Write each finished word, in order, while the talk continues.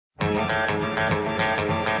The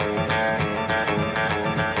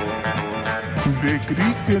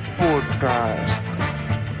Cricket Podcast.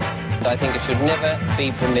 I think it should never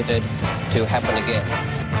be permitted to happen again.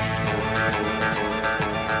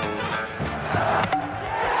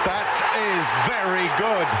 That is very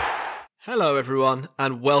good. Hello everyone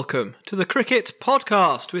and welcome to the Cricket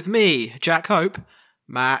Podcast with me, Jack Hope,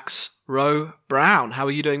 Max Rowe Brown. How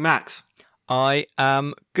are you doing, Max? I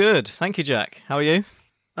am good. Thank you, Jack. How are you?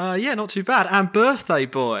 Yeah, not too bad. And birthday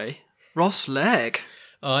boy, Ross Legg.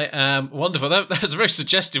 I am wonderful. That was a very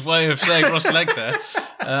suggestive way of saying Ross Legg there.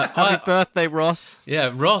 Happy birthday, Ross.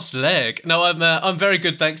 Yeah, Ross Legg. No, I'm very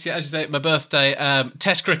good, thanks. Yeah, as you say, my birthday.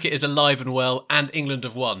 Test cricket is alive and well, and England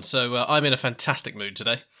have won. So I'm in a fantastic mood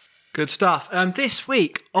today. Good stuff. This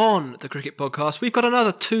week on the Cricket Podcast, we've got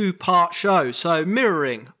another two-part show. So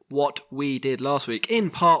mirroring what we did last week, in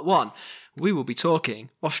part one, we will be talking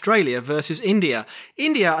Australia versus India.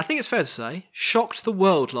 India, I think it's fair to say, shocked the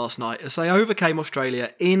world last night as they overcame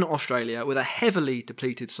Australia in Australia with a heavily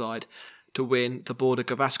depleted side to win the Border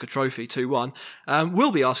Gavaskar Trophy 2-1.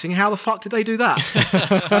 We'll be asking, how the fuck did they do that?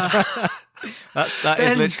 That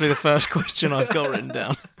is literally the first question I've got written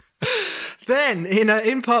down. Then,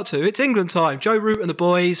 in part two, it's England time. Joe Root and the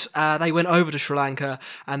boys, they went over to Sri Lanka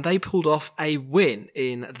and they pulled off a win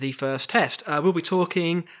in the first test. We'll be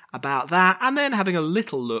talking about that and then having a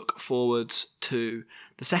little look forwards to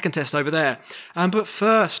the second test over there. But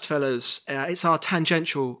first, fellas, it's our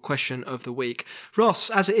tangential question of the week. Ross,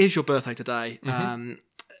 as it is your birthday today,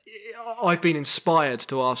 I've been inspired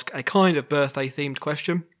to ask a kind of birthday-themed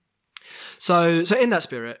question. So in that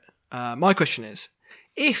spirit, my question is,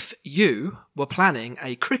 if you were planning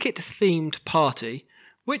a cricket-themed party,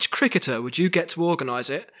 which cricketer would you get to organise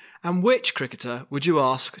it, and which cricketer would you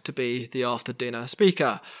ask to be the after-dinner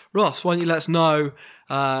speaker? Ross, why don't you let us know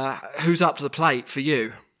who's up to the plate for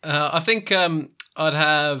you? I think I'd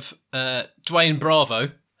have Dwayne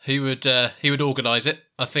Bravo. He would organise it.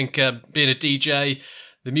 I think being a DJ,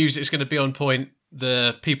 the music's going to be on point.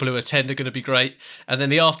 The people who attend are going to be great. And then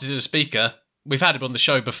the after-dinner speaker, we've had him on the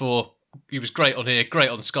show before. He was great on here, great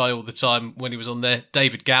on Sky all the time when he was on there.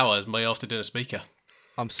 David Gower is my after-dinner speaker.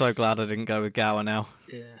 I'm so glad I didn't go with Gower now.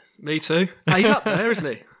 Yeah, me too. He's up there, isn't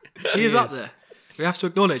he? He is up there. We have to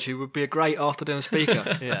acknowledge he would be a great after-dinner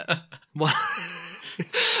speaker. Yeah.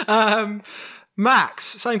 Max,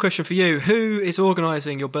 same question for you. Who is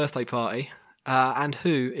organising your birthday party and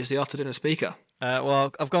who is the after-dinner speaker?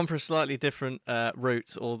 Well, I've gone for a slightly different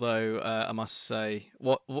route, although I must say,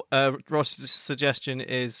 what Ross's suggestion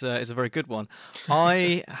is a very good one.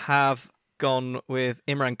 I have gone with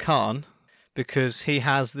Imran Khan because he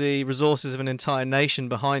has the resources of an entire nation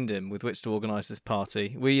behind him with which to organise this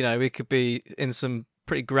party. We could be in some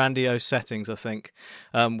pretty grandiose settings, I think,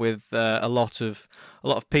 with a lot of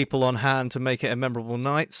people on hand to make it a memorable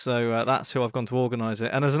night. So that's who I've gone to organise it.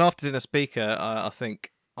 And as an after-dinner speaker, I think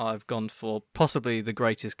I've gone for possibly the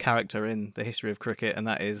greatest character in the history of cricket, and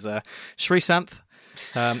that is Sreesanth,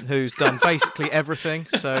 who's done basically everything,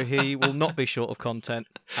 so he will not be short of content,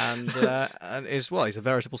 and he's a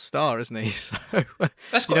veritable star, isn't he? So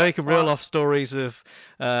That's he can reel off stories of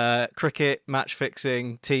cricket, match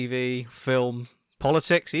fixing, TV, film,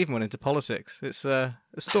 politics. He even went into politics. It's a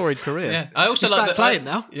storied career. Yeah, I also He's like back playing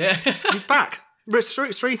now. Yeah, He's back.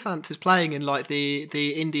 Sreesanth is playing in like the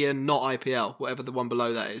Indian, not IPL, whatever the one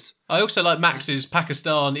below that is. I also like Max's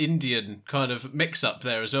Pakistan-Indian kind of mix-up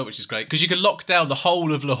there as well, which is great, because you can lock down the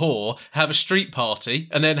whole of Lahore, have a street party,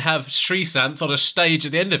 and then have Sreesanth on a stage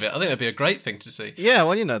at the end of it. I think that'd be a great thing to see. Yeah,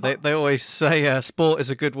 well, they always say sport is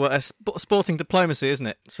a good word, sporting diplomacy, isn't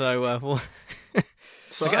it? So we'll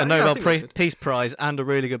get a Nobel Peace Prize and a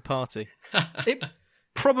really good party. It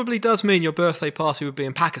probably does mean your birthday party would be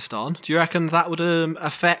in Pakistan. Do you reckon that would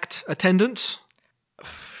affect attendance?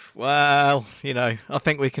 Well, I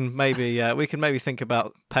think we can maybe think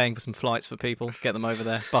about paying for some flights for people to get them over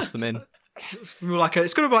there, bust them in. It's going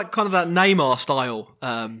to be like kind of that Neymar style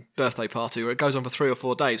birthday party where it goes on for 3 or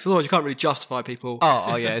 4 days. Otherwise, you can't really justify people.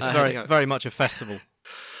 Oh yeah, it's very much a festival.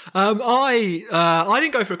 I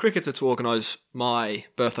didn't go for a cricketer to organise my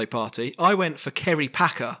birthday party. I went for Kerry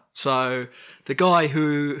Packer, so the guy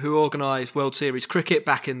who organised World Series cricket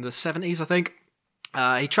back in the 70s, I think.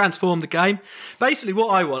 He transformed the game. Basically, what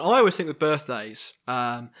I always think with birthdays,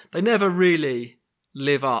 they never really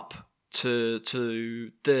live up to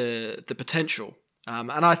the potential.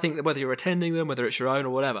 And I think that whether you're attending them, whether it's your own or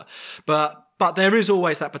whatever, but there is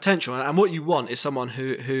always that potential. And what you want is someone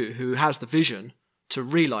who has the vision to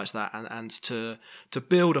realise that and to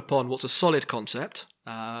build upon what's a solid concept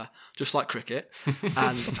just like cricket,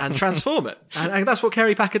 and transform it. And that's what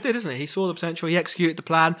Kerry Packer did, isn't it? He saw the potential, he executed the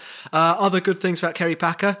plan. Other good things about Kerry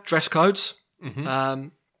Packer, dress codes.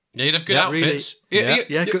 Yeah, he'd have good outfits. Really,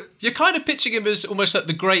 You're kind of pitching him as almost like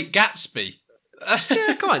the Great Gatsby.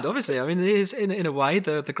 Yeah, kind of, obviously. I mean, he is, in a way,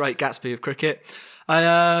 the Great Gatsby of cricket.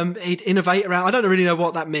 He'd innovate around. I don't really know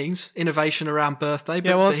what that means. Innovation around birthday.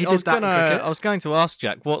 But, but he did that in cricket. I was going to ask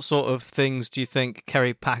Jack, what sort of things do you think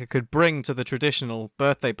Kerry Packer could bring to the traditional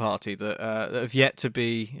birthday party that have yet to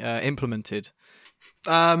be implemented?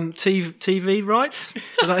 TV rights. He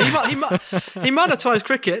monetised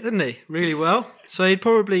cricket, didn't he? Really well. So he'd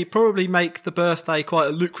probably make the birthday quite a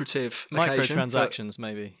lucrative occasion, microtransactions,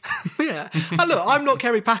 maybe. Yeah. And look, I'm not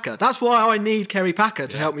Kerry Packer. That's why I need Kerry Packer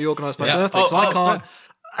to help me organise my birthday. So I can't.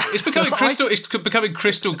 It's becoming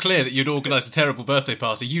crystal clear that you'd organise a terrible birthday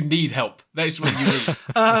party. You need help. That's what you need.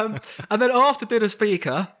 And then after dinner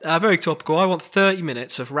speaker, very topical. I want 30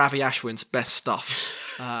 minutes of Ravi Ashwin's best stuff.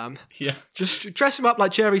 Just dress him up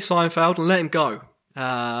like Jerry Seinfeld and let him go.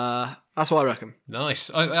 That's what I reckon.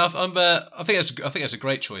 Nice. I think that's a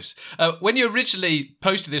great choice. When you originally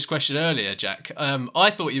posted this question earlier, Jack,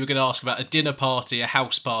 I thought you were going to ask about a dinner party, a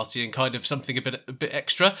house party, and kind of something a bit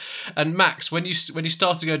extra. And Max, when you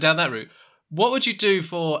started to go down that route, what would you do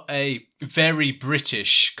for a very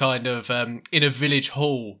British kind of in a village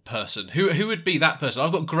hall person? Who would be that person?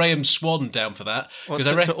 I've got Graham Swan down for that.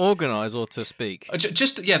 To organise or to speak?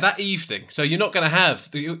 Just that evening. So you're not going to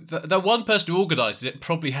have the one person who organised it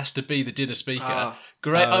probably has to be the dinner speaker.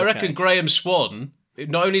 I reckon Graham Swan.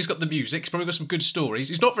 Not only has got the music, he's probably got some good stories.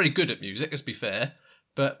 He's not very good at music, let's be fair,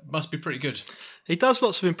 but must be pretty good. He does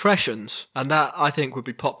lots of impressions, and that I think would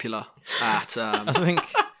be popular at. I think.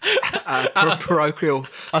 Parochial.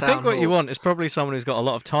 I think what you want is probably someone who's got a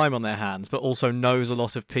lot of time on their hands, but also knows a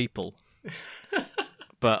lot of people.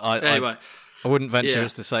 But I wouldn't venture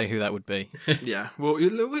as to say who that would be. Yeah, we'll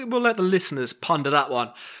let the listeners ponder that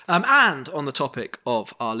one. And on the topic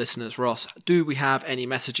of our listeners, Ross, do we have any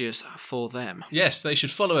messages for them? Yes, they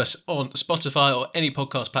should follow us on Spotify or any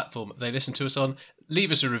podcast platform they listen to us on.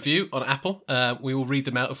 Leave us a review on Apple. We will read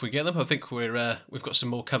them out if we get them. I think we've got some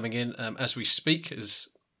more coming in as we speak.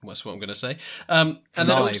 That's what I'm going to say. And then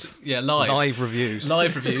live reviews.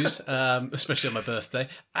 Live reviews, especially on my birthday.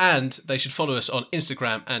 And they should follow us on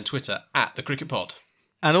Instagram and Twitter at The Cricket Pod.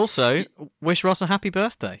 And also, wish Ross a happy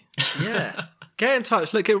birthday. Yeah. Get in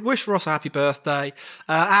touch. Look, wish Ross a happy birthday.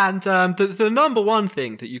 And the number one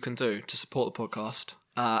thing that you can do to support the podcast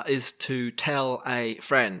is to tell a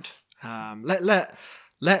friend.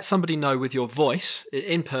 Let somebody know with your voice,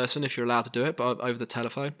 in person if you're allowed to do it, but over the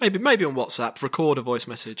telephone. Maybe on WhatsApp, record a voice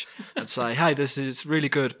message and say, hey, this is really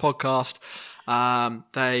good podcast.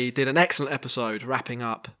 They did an excellent episode wrapping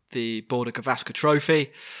up the Border Gavaskar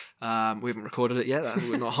Trophy. We haven't recorded it yet.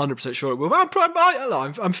 We're not 100% sure it will. But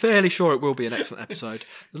I'm fairly sure it will be an excellent episode.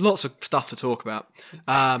 There's lots of stuff to talk about.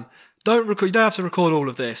 You don't have to record all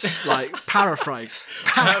of this. Like, paraphrase.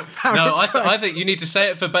 No, I think you need to say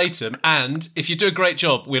it verbatim, and if you do a great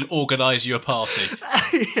job, we'll organise you a party.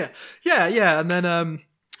 Yeah. And then,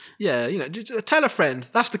 just tell a friend.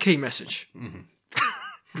 That's the key message.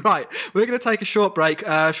 Mm-hmm. Right, we're going to take a short break.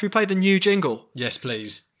 Should we play the new jingle? Yes,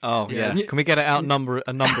 please. Oh, yeah. Can we get it out a number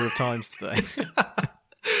of times today?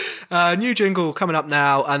 New jingle coming up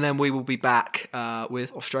now, and then we will be back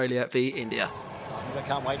with Australia v India. I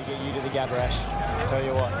can't wait to get you to the Gabba, Ash. Tell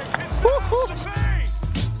you what.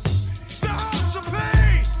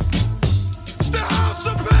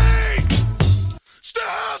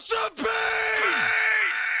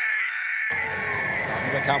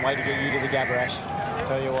 I can't wait to get you to the Gabba, Ash.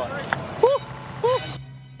 Tell you what.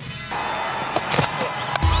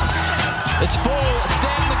 It's full. It's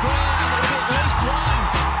down the ground. It'll be at least one.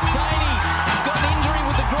 Saini has got an injury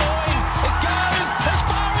with the groin. It goes as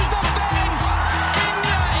far as the fence.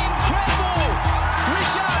 India, incredible.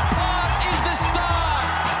 Rishabh Pant is the star.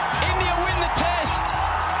 India win the test.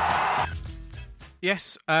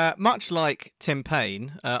 Yes, much like Tim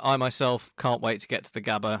Payne, I myself can't wait to get to the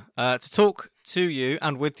Gabba to talk to you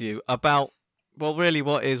and with you about, well, really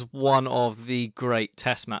what is one of the great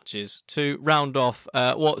test matches to round off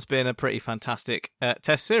what's been a pretty fantastic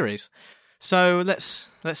test series. So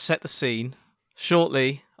let's set the scene.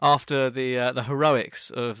 Shortly after the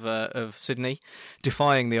heroics of Sydney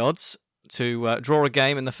defying the odds to draw a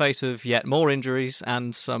game in the face of yet more injuries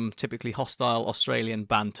and some typically hostile Australian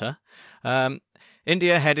banter,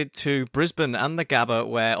 India headed to Brisbane and the Gabba,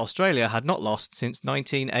 where Australia had not lost since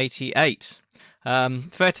 1988.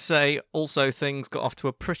 Fair to say, also, things got off to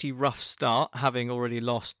a pretty rough start, having already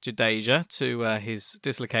lost Jadeja to his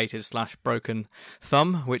dislocated/broken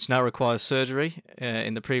thumb, which now requires surgery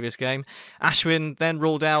in the previous game. Ashwin then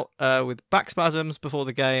ruled out with back spasms before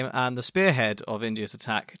the game, and the spearhead of India's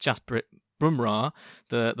attack, Jasprit Bumrah,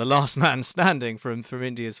 the last man standing from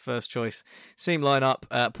India's first choice seam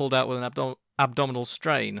lineup, pulled out with an abdominal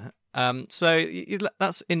strain.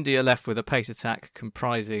 That's India left with a pace attack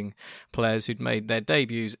comprising players who'd made their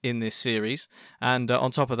debuts in this series. And on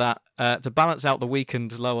top of that, to balance out the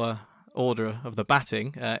weakened lower order of the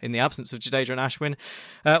batting, in the absence of Jadeja and Ashwin,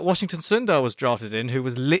 Washington Sundar was drafted in, who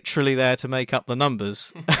was literally there to make up the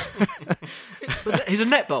numbers. He's a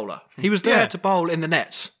net bowler. He was there to bowl in the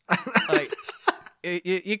nets.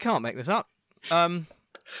 You can't make this up.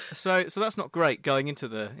 So that's not great going into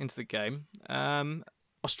the game.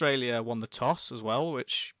 Australia won the toss as well,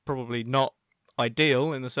 which probably not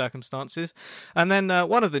ideal in the circumstances. And then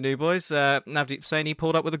one of the new boys, Navdeep Saini,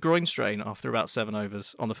 pulled up with a groin strain after about 7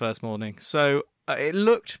 overs on the first morning. So it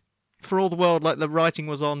looked, for all the world, like the writing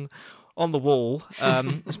was on the wall,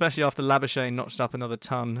 especially after Labuschagne notched up another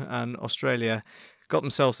ton and Australia got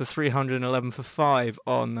themselves to 311 for 5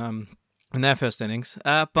 in their first innings.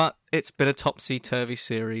 But it's been a topsy-turvy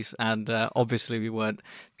series, and obviously we weren't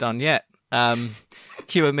done yet.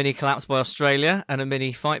 Cue a mini collapse by Australia and a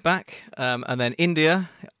mini fight back, and then India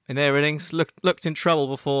in their innings looked in trouble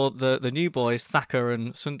before the new boys Thacker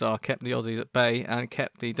and Sundar kept the Aussies at bay and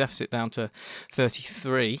kept the deficit down to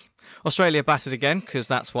 33. Australia batted again, because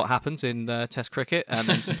that's what happens in Test cricket, and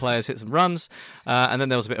then some players hit some runs, and then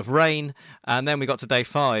there was a bit of rain, and then we got to day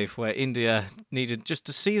 5, where India needed just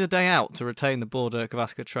to see the day out to retain the Border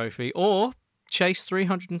Gavaskar Trophy, or chase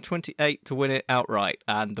 328 to win it outright,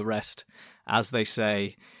 and the rest, as they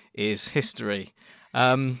say, is history.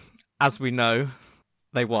 As we know,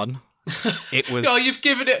 they won. It was you've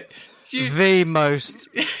given it the most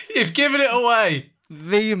you've given it away.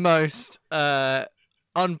 The most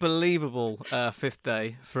unbelievable fifth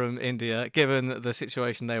day from India, given the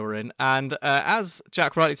situation they were in. And as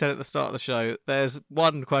Jack rightly said at the start of the show, there's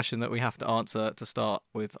one question that we have to answer to start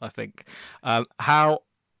with, I think. How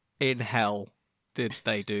in hell did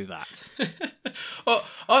they do that? Well,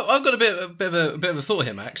 I've got a bit of a thought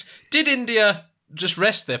here, Max. Did India just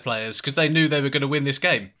rest their players because they knew they were going to win this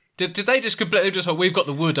game? Did they just completely we've got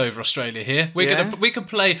the wood over Australia here? We can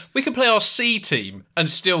play our C team and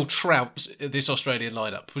still trounce this Australian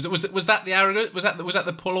lineup. Was that the arrogant? Was that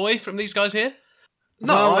the ploy from these guys here?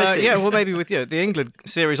 No, well, maybe with the England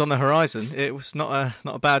series on the horizon, it was not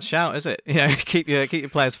a bad shout, is it? Keep your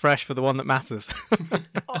players fresh for the one that matters.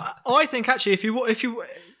 I think actually, if you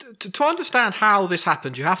to understand how this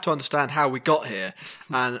happened, you have to understand how we got here,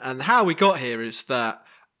 and how we got here is that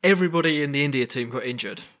everybody in the India team got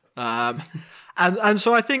injured, and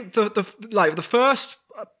so I think the first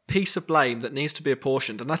piece of blame that needs to be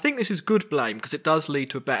apportioned, and I think this is good blame because it does lead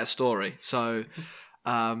to a better story. So.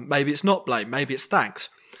 Maybe it's not blame, maybe it's thanks.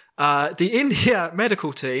 The India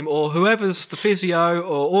medical team, or whoever's the physio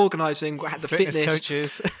or organising the fitness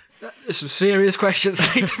coaches. There's some serious questions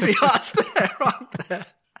need to be asked there, aren't there?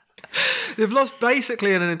 They've lost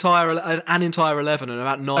basically an entire 11, and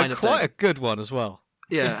about 9 of them. Quite a good one as well.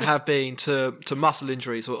 Yeah, have been to muscle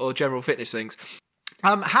injuries or general fitness things.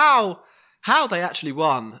 How they actually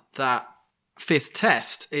won that 5th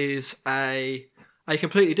test is a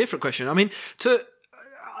completely different question. I mean,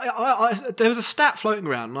 there was a stat floating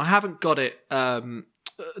around, and I haven't got it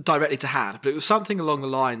directly to hand, but it was something along the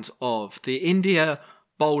lines of the India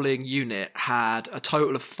bowling unit had a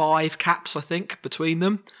total of 5 caps, I think, between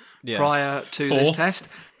them prior to 4. this test,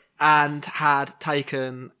 and had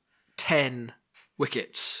taken 10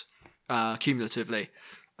 wickets cumulatively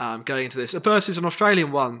going into this, versus an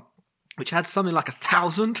Australian one which had something like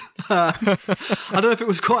 1,000. I don't know if it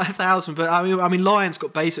was quite 1,000, but I mean, Lyons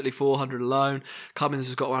got basically 400 alone. Cummins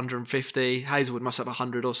has got 150. Hazelwood must have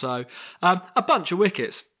 100 or so. A bunch of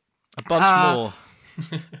wickets, a bunch more,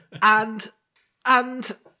 and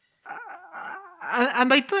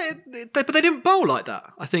they didn't bowl like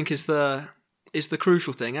that, I think is the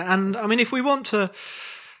crucial thing. And I mean, if we want to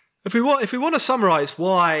summarise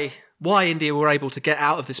why India were able to get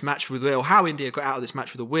out of this match with how India got out of this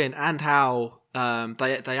match with a win, and how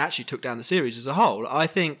they actually took down the series as a whole, I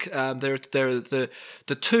think there are the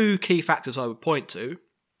 2 key factors I would point to,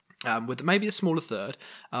 with maybe a smaller third.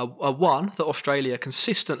 One, that Australia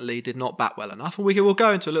consistently did not bat well enough, and we'll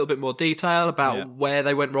go into a little bit more detail about where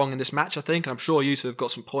they went wrong in this match, I think, and I'm sure you two have got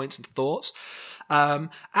some points and thoughts.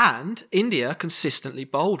 And India consistently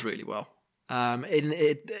bowled really well.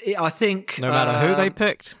 I think no matter who they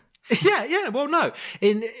picked. Yeah. Well, no.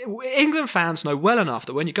 England fans know well enough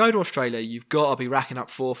that when you go to Australia, you've got to be racking up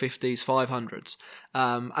 450s, 500s.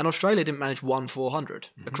 And Australia didn't manage 400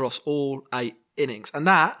 across all 8 innings. And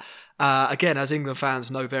that, again, as England fans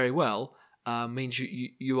know very well, means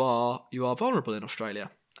you are vulnerable in Australia.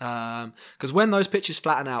 Because when those pitches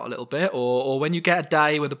flatten out a little bit, or when you get a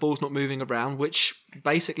day where the ball's not moving around, which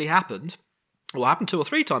basically happened 2 or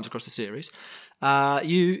 3 times across the series,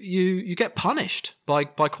 you get punished by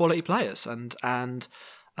quality players, and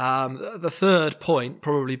the third point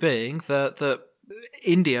probably being that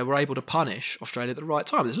India were able to punish Australia at the right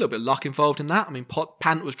time. There's a little bit of luck involved in that. I mean,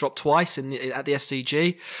 Pant was dropped twice at the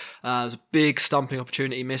SCG. There was a big stumping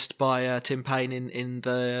opportunity missed by Tim Payne in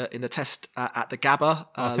the test at the Gabba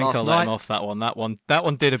I think last I'll night. let him off that one. That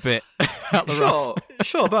one did a bit out the rough.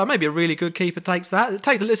 Sure, but maybe a really good keeper takes that.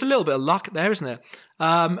 It's a little bit of luck there, isn't there?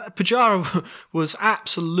 Pujara was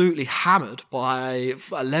absolutely hammered by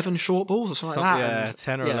 11 short balls or something like that. Yeah, and,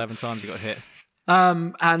 10 or 11 times he got hit.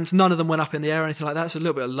 And none of them went up in the air or anything like that. So a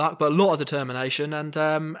little bit of luck, but a lot of determination. And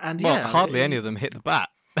Well, hardly any of them hit the bat.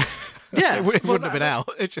 Yeah, it wouldn't have been out.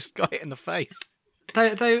 It just got hit in the face.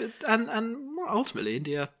 They ultimately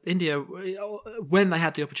India when they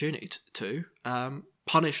had the opportunity to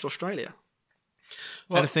punished Australia.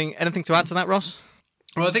 Well, anything to add to that, Ross?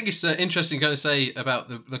 Well, I think it's interesting kind of say about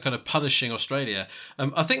the kind of punishing Australia.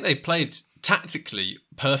 I think they played tactically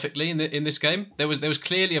perfectly in this game. There was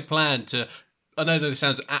clearly a plan to. I know this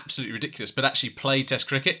sounds absolutely ridiculous, but actually play Test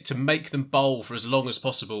cricket to make them bowl for as long as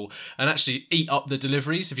possible and actually eat up the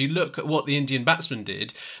deliveries. If you look at what the Indian batsmen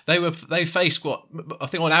did, they faced what I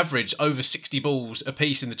think on average over 60 balls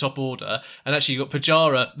apiece in the top order, and actually you got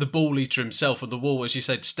Pujara, the ball eater himself, on the wall, as you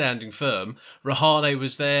said, standing firm. Rahane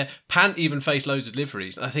was there. Pant even faced loads of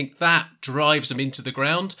deliveries. And I think that drives them into the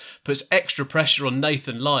ground, puts extra pressure on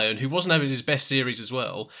Nathan Lyon, who wasn't having his best series as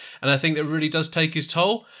well. And I think that really does take his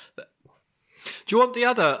toll. Do you want the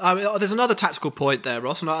other? I mean, there's another tactical point there,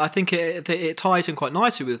 Ross, and I think it ties in quite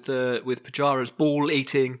nicely with Pujara's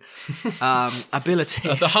ball-eating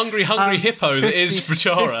abilities. The hungry hippo that is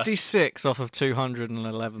Pujara. 56 off of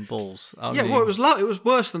 211 balls. Well, it was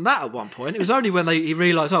worse than that at one point. It was only when he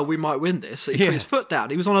realised, we might win this, that he put his foot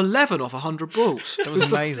down. He was on 11 off 100 balls. It was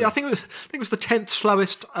amazing. I think it was the 10th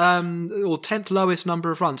slowest or 10th lowest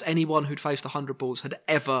number of runs anyone who'd faced 100 balls had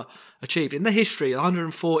ever achieved in the history,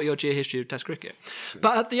 140 odd year history of Test cricket.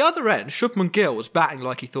 But at the other end, Shubman Gill was batting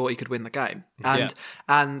like he thought he could win the game,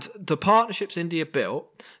 and the partnerships India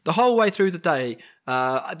built the whole way through the day.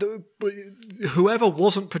 Whoever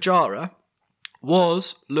wasn't Pujara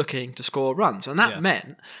was looking to score runs, and that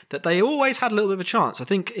meant that they always had a little bit of a chance. I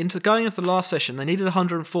think going into the last session, they needed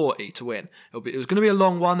 140 to win. It was going to be a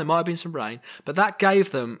long one. There might have been some rain, but that gave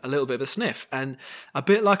them a little bit of a sniff, and a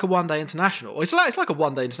bit like a one-day international. It's like a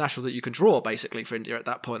one-day international that you can draw basically for India at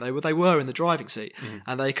that point. They were in the driving seat,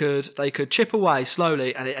 and they could chip away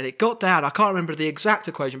slowly, and it got down. I can't remember the exact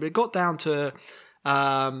equation, but it got down to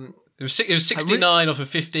It was 69 off of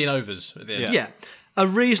 15 overs at the end. Yeah. A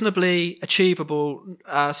reasonably achievable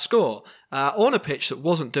score on a pitch that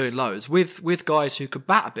wasn't doing loads with guys who could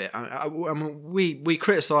bat a bit. I mean, we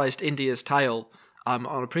criticised India's tail on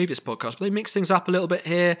a previous podcast, but they mixed things up a little bit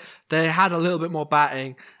here. They had a little bit more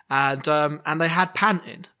batting, and they had Pant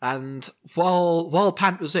in. And while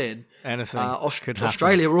Pant was in,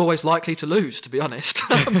 Australia were always likely to lose, to be honest.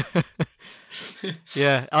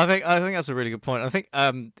 Yeah, I think that's a really good point. I think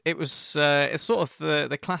it's sort of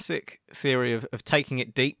the classic theory of taking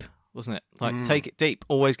it deep, wasn't it? Like take it deep,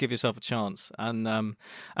 always give yourself a chance, and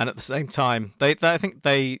at the same time, I think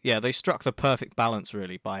they struck the perfect balance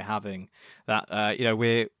really by having that.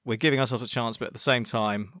 We're giving ourselves a chance, but at the same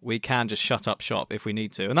time, we can just shut up shop if we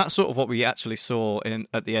need to, and that's sort of what we actually saw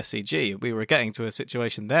at the SCG. We were getting to a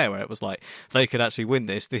situation there where it was like they could actually win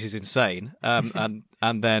this. This is insane, and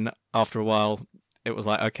then after a while, it was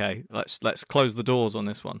like, okay, let's close the doors on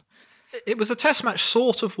this one. It was a test match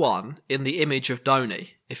sort of won in the image of Dhoni,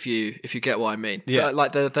 if you get what I mean. Yeah.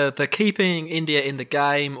 Like the keeping India in the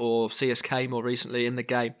game, or CSK more recently in the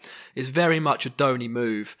game, is very much a Dhoni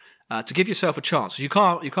move to give yourself a chance. You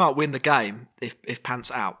can't win the game if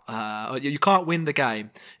Pant's out. You can't win the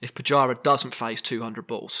game if Pujara doesn't face 200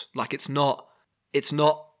 balls. Like it's not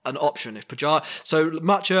an option if Pujara. So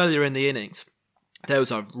much earlier in the innings, there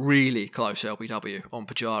was a really close LBW on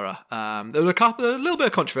Pujara. There was a little bit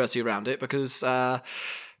of controversy around it because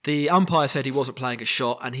the umpire said he wasn't playing a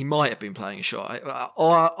shot, and he might have been playing a shot.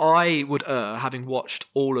 I would err, having watched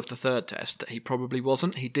all of the third test, that he probably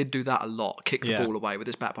wasn't. He did do that a lot, kick the ball away with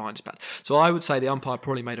his bat behind his back. So I would say the umpire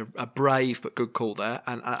probably made a brave but good call there,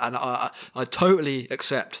 and I totally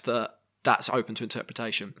accept that that's open to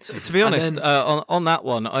interpretation. To be honest, on that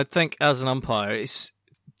one, I think as an umpire, it's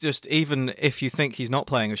just, even if you think he's not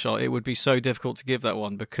playing a shot, it would be so difficult to give that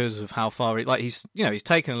one because of how far he's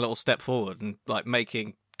taken a little step forward and like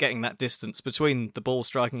getting that distance between the ball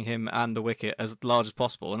striking him and the wicket as large as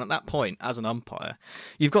possible. And at that point, as an umpire,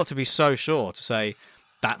 you've got to be so sure to say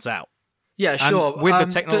that's out. Yeah, sure. And with the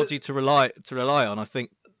technology to rely on, I think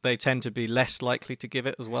they tend to be less likely to give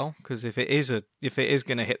it as well, because if it is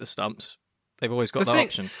going to hit the stumps, they've always got that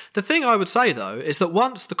option. The thing I would say though is that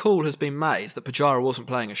once the call has been made that Pujara wasn't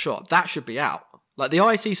playing a shot, that should be out. Like the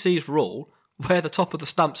ICC's rule, where the top of the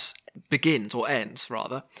stumps begins or ends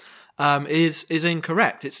rather, is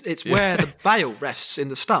incorrect. It's where the bail rests in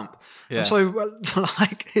the stump. Yeah. And so,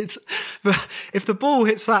 like, if the ball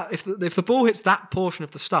hits that, if the ball hits that portion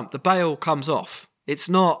of the stump, the bail comes off.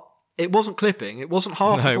 It wasn't clipping. It wasn't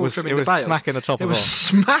half the ball trimming the bails. It was smacking the top of it. It was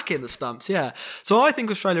smacking the stumps. Yeah. So I think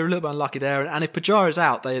Australia are a little bit unlucky there. And if Pujara's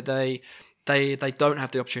out, they don't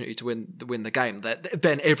have the opportunity to win the game.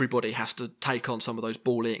 Then everybody has to take on some of those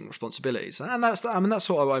ball-eating responsibilities, and that's sort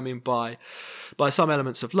of what I mean by some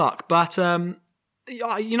elements of luck. But like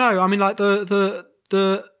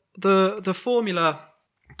the formula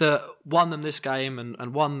that won them this game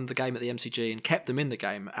and won the game at the MCG and kept them in the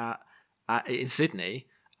game in Sydney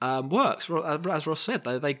works. As Ross said,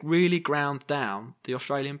 they really ground down the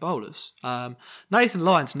Australian bowlers. Nathan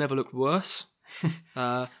Lyons never looked worse.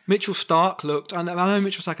 Mitchell Starc looked, and I know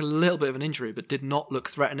Mitchell's like a little bit of an injury, but did not look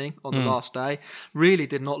threatening on the last day. Really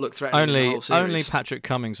did not look threatening in the whole series. Only Patrick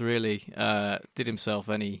Cummings really did himself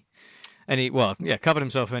covered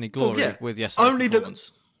himself any glory with yesterday's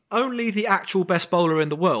performance. Only the actual best bowler in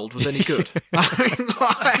the world was any good.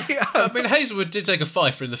 I mean, Hazelwood did take a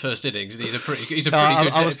fifer in the first innings, and he's a pretty good.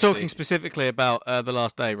 I was talking specifically about the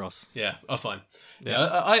last day, Ross. Yeah, fine. Yeah,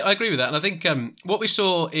 I agree with that, and I think what we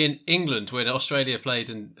saw in England when Australia played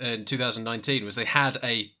in 2019 was they had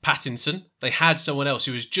a Pattinson. They had someone else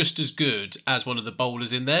who was just as good as one of the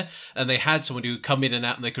bowlers in there, and they had someone who could come in and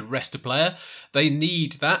out and they could rest a player. They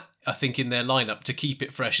need that, I think, in their lineup to keep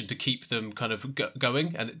it fresh and to keep them kind of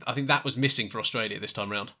going. And I think that was missing for Australia this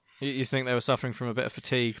time around. You think they were suffering from a bit of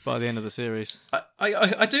fatigue by the end of the series?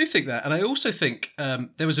 I do think that. And I also think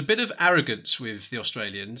there was a bit of arrogance with the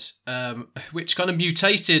Australians, which kind of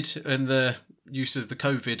mutated in the use of the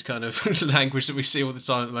COVID kind of language that we see all the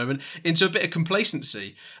time at the moment into a bit of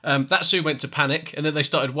complacency. That soon went to panic, and then they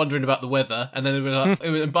started wondering about the weather, and then they were like,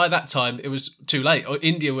 and by that time it was too late.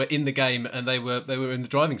 India were in the game, and they were in the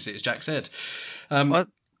driving seat, as Jack said.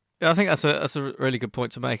 I think that's a really good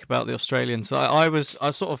point to make about the Australians. I was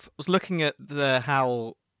looking at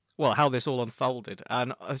how this all unfolded,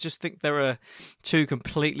 and I just think there are two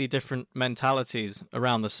completely different mentalities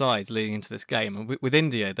around the sides leading into this game. And with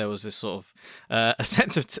India, there was this sort of a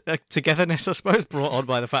sense of togetherness, I suppose, brought on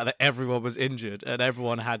by the fact that everyone was injured and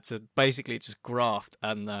everyone had to basically just graft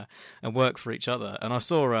and work for each other. And I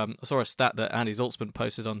saw a stat that Andy Zaltzman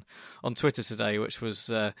posted on Twitter today, which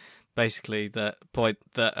was basically the point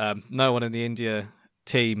that no one in the India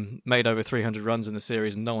team made over 300 runs in the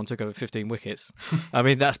series and no one took over 15 wickets. I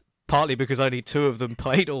mean, that's partly because only two of them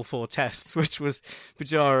played all four tests, which was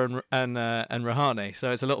Pujara and Rahane.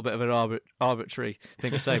 So it's a little bit of an arbitrary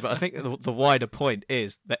thing to say. But I think the wider point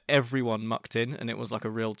is that everyone mucked in, and it was like a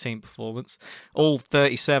real team performance. All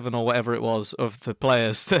 37 or whatever it was of the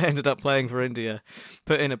players that ended up playing for India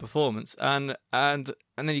put in a performance. And then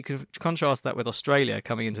you can contrast that with Australia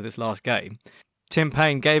coming into this last game. Tim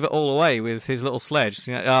Payne gave it all away with his little sledge.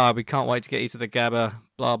 We can't wait to get you to the Gabba.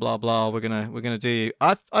 Blah blah blah. We're gonna do you.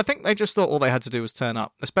 I think they just thought all they had to do was turn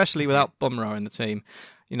up, especially without Bumrah in the team.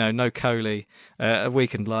 No Kohli, a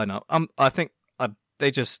weakened lineup. I think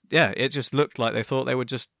it just looked like they thought they would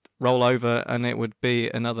just roll over and it would be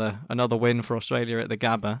another win for Australia at the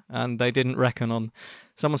Gabba, and they didn't reckon on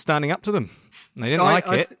someone standing up to them. And they didn't like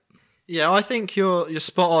it. Yeah, I think you're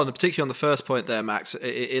spot on, particularly on the first point there, Max,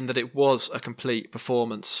 in that it was a complete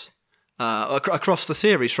performance across the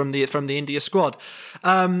series from the India squad.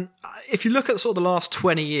 If you look at sort of the last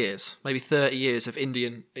 20 years, maybe 30 years of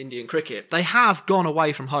Indian cricket, they have gone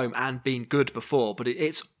away from home and been good before, but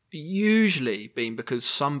it's usually been because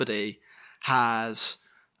somebody has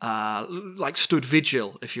stood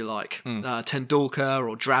vigil, if you like. Tendulkar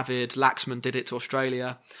or Dravid, Laxman did it to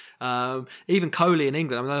Australia. Even Kohli in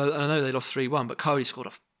England. I know they lost 3-1, but Kohli scored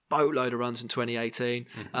a boatload of runs in 2018.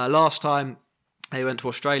 Last time they went to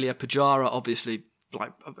Australia, Pujara obviously,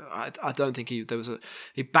 I don't think he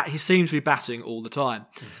seemed to be batting all the time.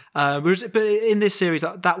 But in this series,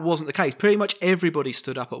 that wasn't the case. Pretty much everybody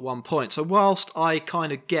stood up at one point. So whilst I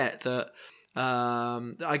kind of get that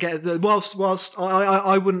I get whilst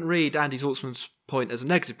I wouldn't read Andy Zaltzman's point as a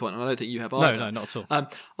negative point, and I don't think you have either. No, not at all.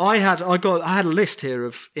 I had a list here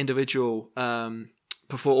of individual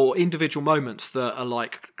individual moments that are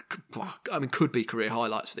like, I mean, could be career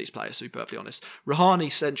highlights for these players, to be perfectly honest.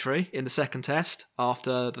 Rahani's century in the second test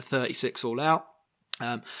after the 36 all out.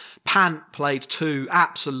 Pant played 2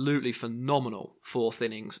 absolutely phenomenal 4th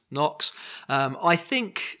innings knocks. I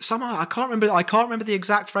think somehow I can't remember the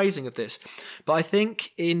exact phrasing of this, but I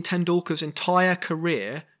think in Tendulkar's entire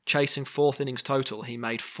career chasing 4th innings total, he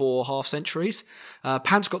made 4 half centuries.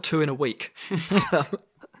 Pant's got 2 in a week.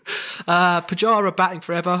 Pujara batting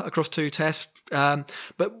forever across 2 tests.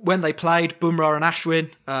 But when they played, Bumrah and Ashwin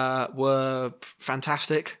were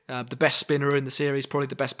fantastic. The best spinner in the series, probably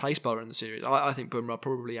the best pace bowler in the series. I think Bumrah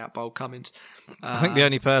probably out-bowled Cummins. I think the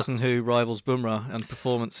only person who rivals Bumrah and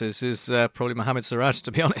performances is probably Mohammad Siraj,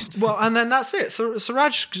 to be honest. Well, and then that's it.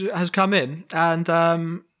 Siraj has come in, and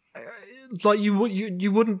it's like you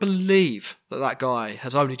wouldn't believe that guy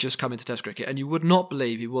has only just come into Test cricket, and you would not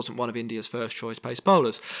believe he wasn't one of India's first choice pace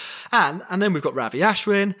bowlers. And then we've got Ravi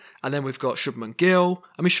Ashwin, and then we've got Shubman Gill.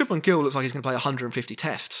 I mean, Shubman Gill looks like he's going to play 150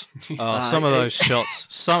 tests. Some of those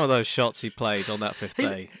shots he played on that 5th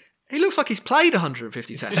day. He looks like he's played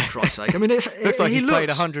 150 tests, for Christ's sake. I mean, looks like he's played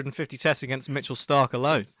 150 tests against Mitchell Starc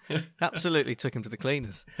alone. Absolutely took him to the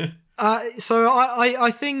cleaners. So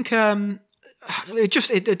I think it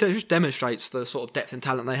just demonstrates the sort of depth and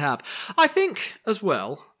talent they have. I think as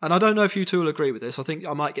well, and I don't know if you two will agree with this. I think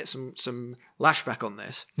I might get some lashback on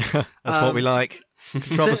this. That's what we like.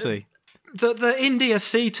 Controversy. The India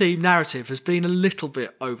C team narrative has been a little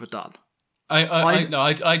bit overdone. I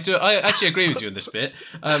do. I actually agree with you on this bit.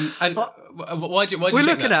 And why do you we're think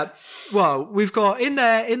looking that? We've got in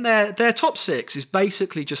their top 6 is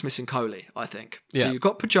basically just missing Kohli, I think. Yeah. So you've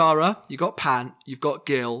got Pujara, you've got Pant, you've got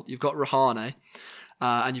Gill, you've got Rahane,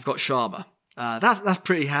 and you've got Sharma. That's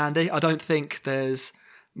pretty handy. I don't think there's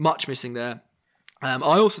much missing there. I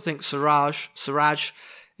also think Siraj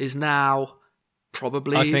is now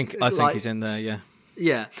probably. I think he's in there. Yeah.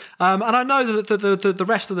 Yeah, and I know that the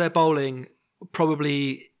rest of their bowling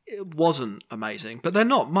probably wasn't amazing, but they're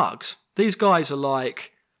not mugs. These guys are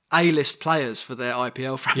like A-list players for their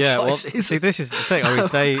IPL franchises. Yeah, well, see, this is the thing. I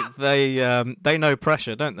mean, they know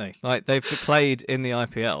pressure, don't they? Like they've played in the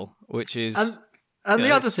IPL, which is. And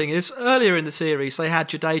the other thing is, earlier in the series, they had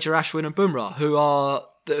Jadeja, Ashwin, and Bumrah, who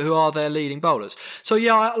are their leading bowlers. So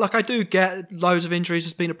yeah, I do get loads of injuries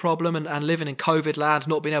has been a problem, and living in COVID land,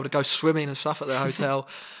 not being able to go swimming and stuff at their hotel,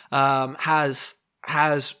 has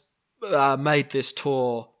made this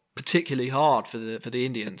tour particularly hard for the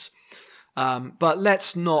Indians. But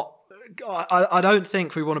let's not. I don't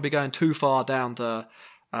think we want to be going too far down the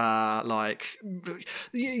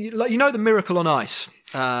the Miracle on Ice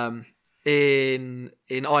in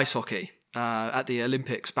ice hockey. At the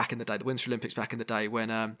Olympics back in the day, the Winter Olympics back in the day, when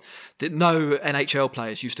no NHL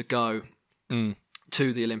players used to go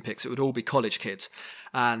to the Olympics. It would all be college kids.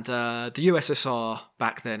 And the USSR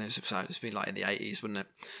back then, it's been like in the 80s, wouldn't it?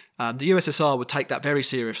 The USSR would take that very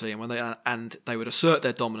seriously, and they would assert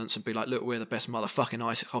their dominance and be like, look, we're the best motherfucking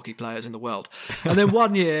ice hockey players in the world. And then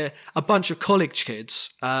one year, a bunch of college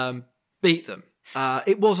kids beat them.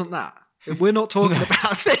 It wasn't that. We're not talking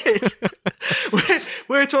about this.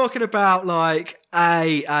 We're talking about like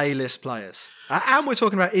A-list players, and we're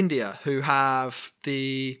talking about India, who have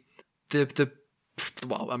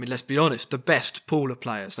well, I mean, let's be honest, the best pool of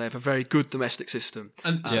players. They have a very good domestic system,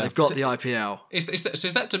 and they've got the IPL. So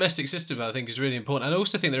that domestic system, I think, is really important. And I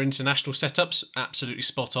also think their international setups absolutely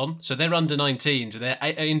spot on. So their under-19s, their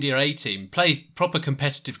India A team play proper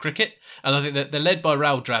competitive cricket, and I think that they're led by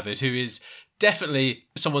Rahul Dravid, who is definitely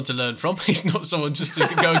someone to learn from. He's not someone just to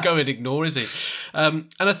go and ignore, is he?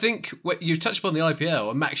 And I think you touched upon the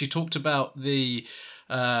IPL, and Max, you talked about the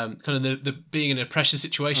kind of the being in a pressure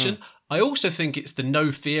situation. I also think it's the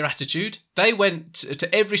no fear attitude. They went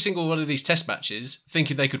to every single one of these test matches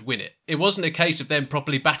thinking they could win it. It wasn't a case of them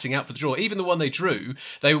properly batting out for the draw. Even the one they drew,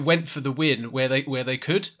 they went for the win where they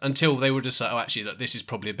could, until they would decide, actually, look, this is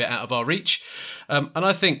probably a bit out of our reach. And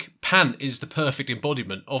I think Pant is the perfect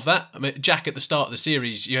embodiment of that. I mean, Jack, at the start of the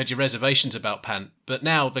series, you had your reservations about Pant, but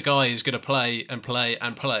now the guy is going to play and play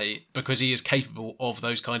and play because he is capable of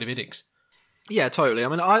those kind of innings. Yeah, totally. I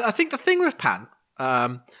mean, I think the thing with Pant,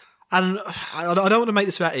 and I don't want to make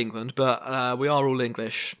this about England, but we are all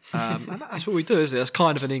English. And that's what we do, isn't it? That's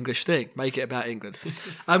kind of an English thing. Make it about England.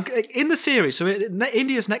 In the series, so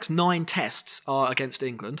India's next 9 tests are against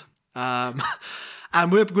England. And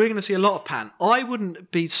we're going to see a lot of Pant. I wouldn't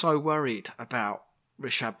be so worried about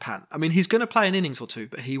Rishabh Pant. I mean, he's going to play an innings or two,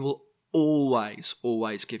 but he will always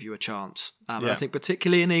give you a chance. And I think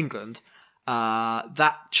particularly in England,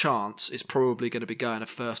 that chance is probably going to be going a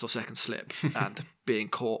first or second slip and being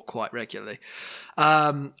caught quite regularly.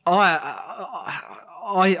 I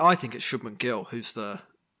think it's Shubman Gill who's the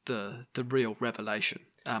real revelation.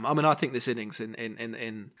 I think this innings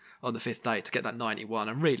in on the fifth day to get that 91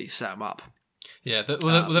 and really set him up. Yeah,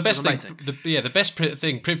 the best thing, the best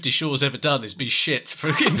thing Privdy Shaw's ever done is be shit for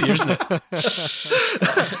India, isn't it?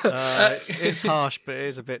 It's harsh, but it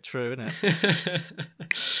is a bit true, isn't it?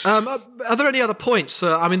 Are there any other points?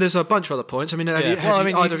 There's a bunch of other points.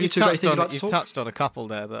 You've touched on a couple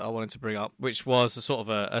there that I wanted to bring up, which was a sort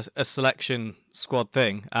of a selection squad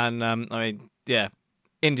thing, and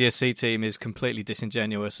India's C team is completely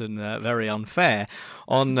disingenuous and very unfair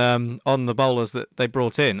on the bowlers that they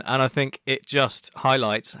brought in, and I think it just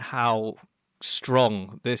highlights how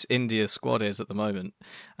strong this India squad is at the moment,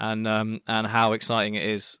 and how exciting it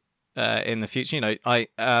is in the future. Umesh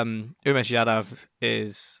Yadav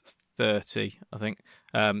is 30, I think,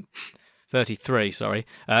 33. Sorry,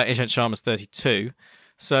 Ishant Sharma's 32.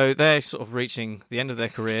 So they're sort of reaching the end of their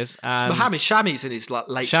careers. And Shami's in his late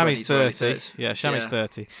 20s. Shami's 30. Yeah, Shami's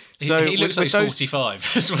 30. So he looks like he's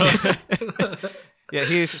 45 as well. Yeah,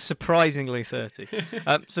 he is surprisingly 30.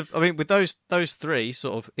 With those three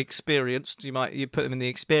sort of experienced, you put them in the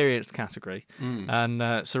experienced category.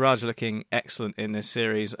 And Siraj looking excellent in this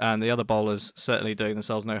series, and the other bowlers certainly doing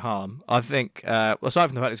themselves no harm. I think, aside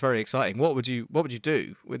from the fact it's very exciting, what would you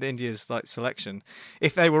do with India's selection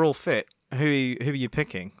if they were all fit? Who are you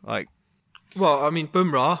picking?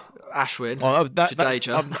 Bumrah, Ashwin,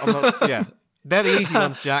 Jadeja. They're the easy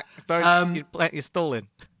ones, Jack. You're stalling.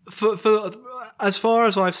 For as far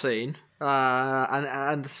as I've seen,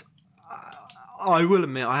 and I will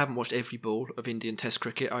admit I haven't watched every ball of Indian Test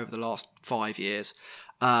cricket over the last 5 years.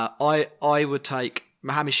 I would take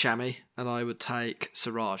Mohammad Shami and I would take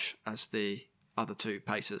Siraj as the other two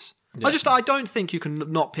pacers. Yeah. I don't think you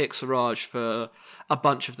can not pick Siraj for a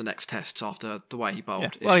bunch of the next tests after the way he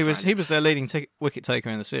bowled. Yeah. Well, he was their leading wicket taker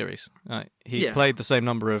in the series. Right. He played the same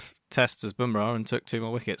number of tests as Bumrah and took 2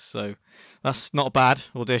 more wickets. So that's not a bad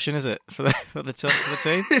audition, is it, for the team?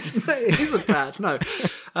 It isn't bad. No.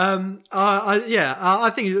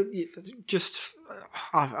 I think you've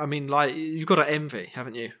got to envy,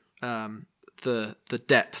 haven't you? The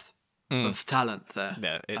depth of talent there.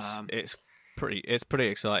 Yeah, it's pretty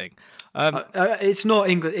exciting. It's not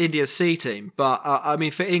India's C team, but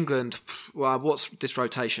for England, what's this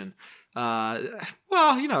rotation?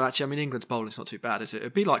 England's bowling's not too bad, is it?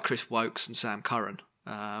 It'd be like Chris Wokes and Sam Curran.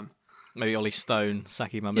 Maybe Ollie Stone,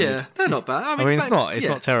 Saki Mahmood. Yeah, they're not bad. It's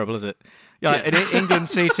not terrible, is it? Yeah, England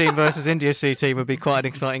C team versus India C team would be quite an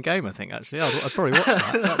exciting game, I think. Actually, I'd probably watch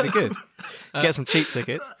that. That'd be good. Get some cheap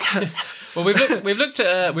tickets. Well, we've looked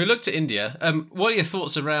at India. What are your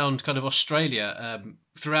thoughts around kind of Australia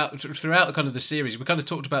throughout kind of the series? We kind of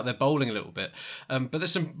talked about their bowling a little bit, but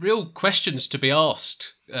there's some real questions to be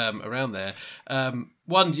asked around there.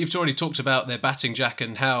 One, you've already talked about their batting, Jack,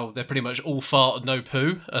 and how they're pretty much all fart and no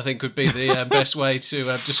poo, I think would be the best way to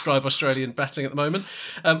describe Australian batting at the moment.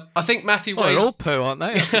 I think Matthew Wade's... they're all poo, aren't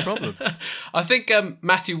they? That's the problem. I think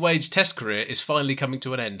Matthew Wade's Test career is finally coming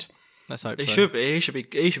to an end. Let's hope he so. should be. He should be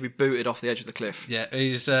booted off the edge of the cliff. Yeah,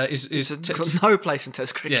 he's got no place in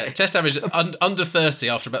Test cricket. Yeah, Test average under 30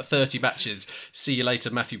 after about 30 matches. See you later,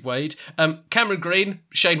 Matthew Wade. Cameron Green,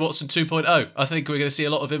 Shane Watson 2.0. I think we're going to see a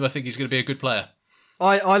lot of him. I think he's going to be a good player.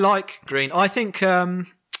 I like Green. I think in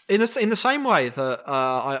the same way that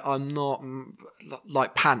I'm not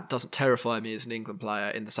like Pant doesn't terrify me as an England player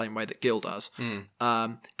in the same way that Gill does.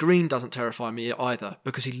 Green doesn't terrify me either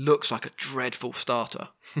because he looks like a dreadful starter.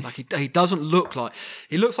 Like he doesn't look like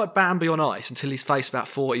he looks like Bambi on ice until he's faced about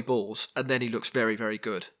 40 balls and then he looks very, very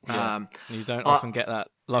good. Yeah. You don't often get that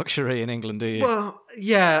luxury in England, do you? Well,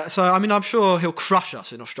 yeah. So I'm sure he'll crush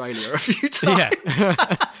us in Australia a few times. Yeah,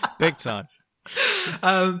 big time.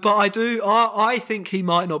 But I think he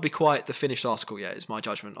might not be quite the finished article yet, is my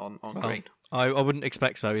judgment on Green. I wouldn't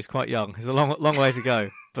expect so. He's quite young. He's a long way to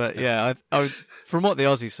go. But yeah, from what the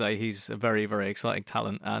Aussies say, he's a very, very exciting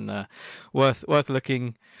talent and worth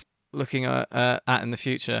looking at in the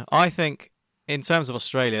future. I think in terms of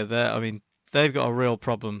Australia, they've got a real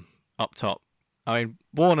problem up top.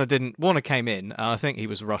 Warner came in, and I think he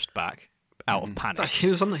was rushed back out of panic.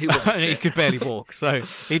 He could barely walk, so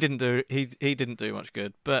he didn't do much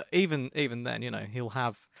good. But even then, he'll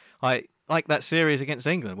have like that series against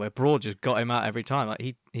England where Broad just got him out every time.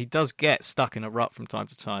 Like he does get stuck in a rut from time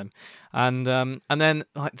to time, and then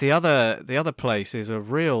like the other place is a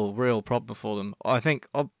real problem for them. I think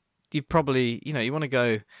you probably, you want to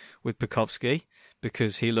go with Bukowski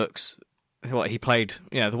because he looks he played.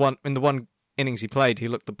 The one innings he played, he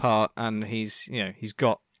looked the part, and he's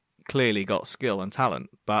clearly got skill and talent,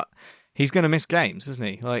 but he's going to miss games, isn't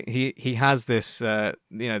he? Like he has this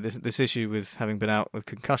this issue with having been out with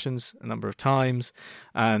concussions a number of times,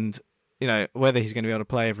 and whether he's going to be able to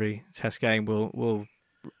play every Test game will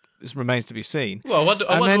remains to be seen. Well, I wonder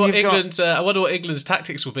what England's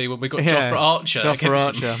tactics will be when we got Jofra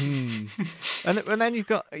Archer. And then you've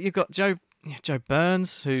got Joe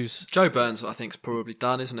Burns, who's Joe Burns. I think is probably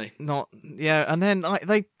done, isn't he? And then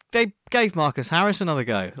they gave Marcus Harris another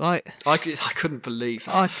go. Like I couldn't believe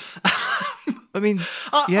that. I mean,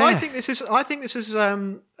 I think this is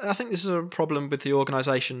a problem with the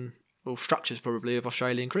organisation or structures probably of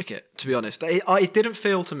Australian cricket. To be honest, it didn't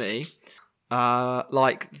feel to me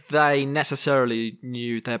like they necessarily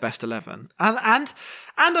knew their best 11, and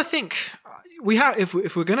I think we have if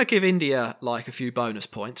we're going to give India like a few bonus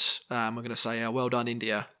points, we're going to say, well done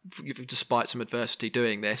India, despite some adversity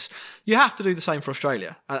doing this. You have to do the same for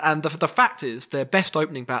Australia, and the fact is their best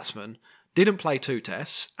opening batsman didn't play 2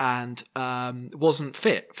 tests and wasn't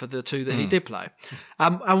fit for the 2 that he did play,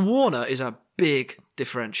 and Warner is a big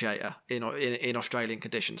differentiator in Australian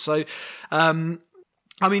conditions. So.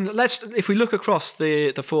 I mean, if we look across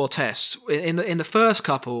the 4 tests, in the first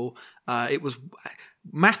couple, it was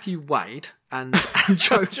Matthew Wade and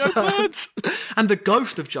Joe Burns, and the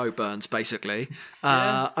ghost of Joe Burns, basically,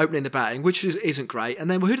 opening the batting, which isn't great.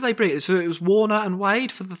 And then who did they bring? So it was Warner and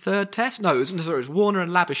Wade for the 3rd test? No, it was Warner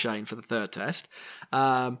and Labuschagne for the 3rd test,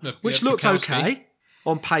 which looked okay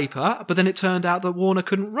on paper, but then it turned out that Warner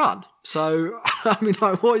couldn't run. So, I mean,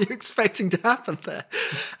 like, what are you expecting to happen there?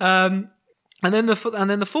 And then the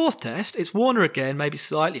 4th test, it's Warner again, maybe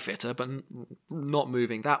slightly fitter, but not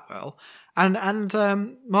moving that well, and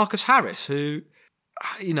Marcus Harris, who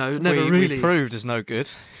never really proved is no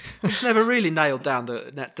good. It's never really nailed down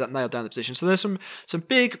the position. So there's some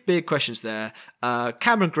big questions there.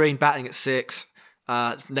 Cameron Green batting at 6.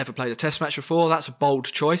 Never played a Test match before. That's a bold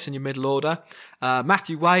choice in your middle order.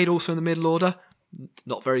 Matthew Wade also in the middle order.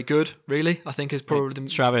 Not very good, really. I think is probably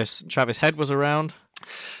Travis Head was around.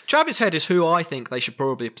 Travis Head is who I think they should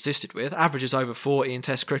probably have persisted with. Averages over 40 in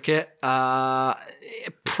Test cricket.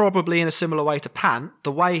 Probably in a similar way to Pant.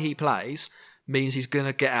 The way he plays means he's going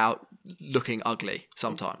to get out looking ugly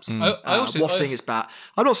sometimes. Wafting his bat.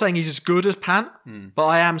 I'm not saying he's as good as Pant, but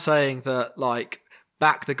I am saying that, like,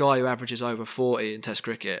 back the guy who averages over 40 in Test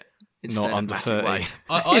cricket instead not under 30.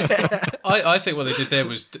 I think what they did there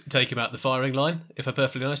was take him out the firing line, if I'm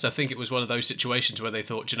perfectly honest. I think it was one of those situations where they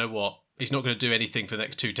thought, you know what, he's not going to do anything for the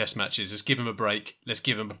next 2 Test matches. Let's give him a break. Let's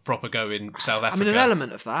give him a proper go in South Africa. I mean, an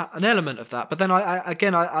element of that. But then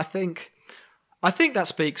I think that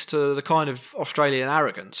speaks to the kind of Australian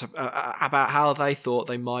arrogance about how they thought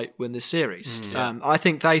they might win this series. I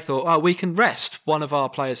think they thought, we can rest one of our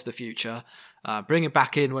players of the future, bring him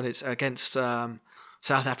back in when it's against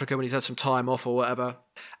South Africa when he's had some time off or whatever.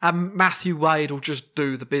 And Matthew Wade will just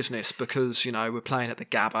do the business because, we're playing at the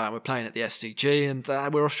Gabba and we're playing at the SCG and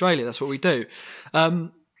we're Australia. That's what we do.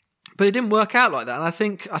 But it didn't work out like that. And I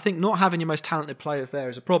think not having your most talented players there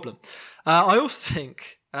is a problem. I also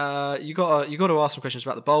think you got to ask some questions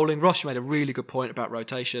about the bowling. Ross, you made a really good point about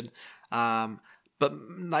rotation. But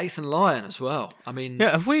Nathan Lyon as well. I mean,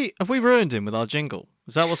 have we ruined him with our jingle?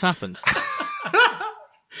 Is that what's happened?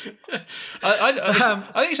 I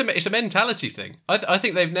think it's a mentality thing. I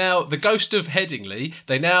think they've now, the ghost of Headingley,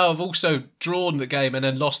 they now have also drawn the game and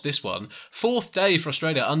then lost this one. 4th day for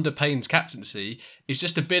Australia under Payne's captaincy is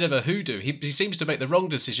just a bit of a hoodoo. He seems to make the wrong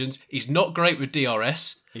decisions. He's not great with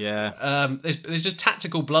DRS. Yeah. There's just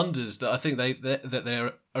tactical blunders that I think they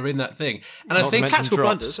are in that thing. And Not I think tactical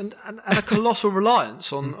blunders and a colossal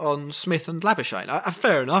reliance on Smith and Labuschagne.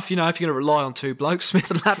 Fair enough, if you're going to rely on 2 blokes, Smith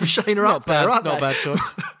and Labuschagne are up there, aren't they? Not a bad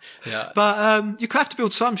choice. Yeah. But you have to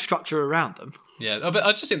build some structure around them. Yeah, but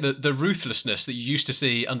I just think the ruthlessness that you used to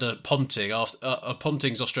see under Ponting, after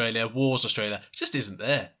Ponting's Australia, War's Australia, just isn't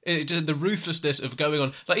there. The ruthlessness of going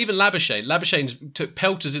on, like even Labuschagne's took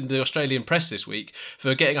pelters in the Australian press this week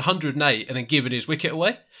for getting 108 and then giving his wicket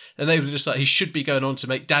away. And they were just like, he should be going on to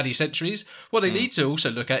make daddy centuries. What they need to also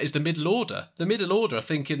look at is the middle order. The middle order, I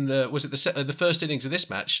think, in the first innings of this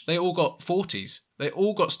match, they all got 40s. They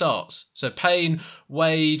all got starts. So Payne,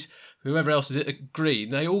 Wade, whoever else is it, Green,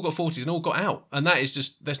 they all got 40s and all got out. And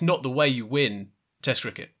that's not the way you win Test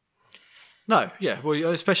cricket. No, yeah,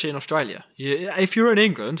 well, especially in Australia. If you're in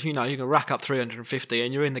England, you can rack up 350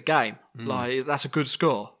 and you're in the game. Like, that's a good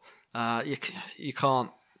score. You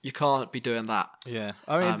can't You can't be doing that. Yeah,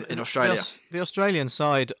 I mean, in Australia, the Australian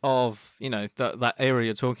side of that era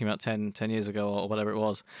you're talking about 10 years ago or whatever it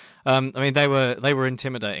was. I mean, they were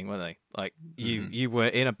intimidating, weren't they? Like you were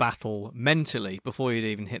in a battle mentally before you'd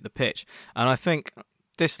even hit the pitch, and I think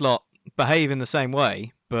this lot behave in the same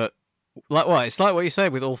way, but it's like what you say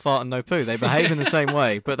with all fart and no poo. They behave in the same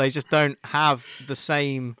way, but they just don't have the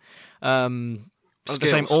same. The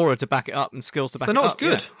same aura to back it up and skills to back it up.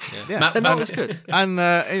 They're not as good. Yeah. They're not as good.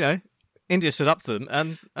 And India stood up to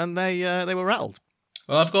them, and they were rattled.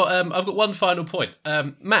 Well, I've got one final point.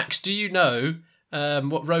 Max, do you know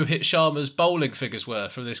what Rohit Sharma's bowling figures were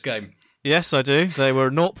from this game? Yes, I do. They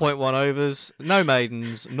were 0.1 overs, no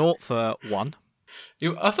maidens, 0 for 1.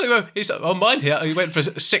 I thought he's on mine here. He went for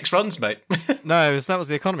 6 runs, mate. No, that was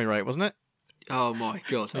the economy rate, wasn't it? Oh my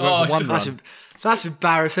god! That's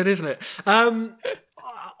embarrassing, isn't it?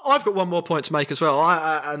 I've got one more point to make as well,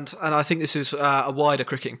 and I think this is a wider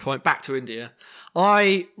cricketing point. Back to India,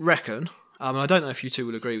 I reckon. I don't know if you two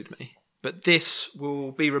will agree with me, but this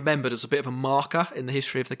will be remembered as a bit of a marker in the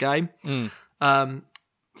history of the game.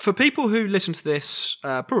 For people who listen to this,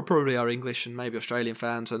 probably are English and maybe Australian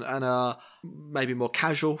fans, and are maybe more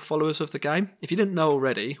casual followers of the game. If you didn't know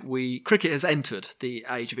already, cricket has entered the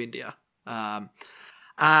age of India, and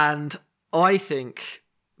I think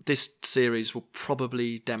this series will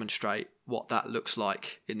probably demonstrate what that looks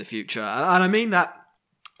like in the future. And I mean that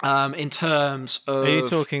in terms of... Are you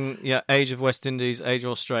talking age of West Indies, age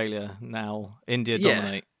of Australia, now India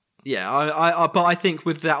dominate? Yeah, but I think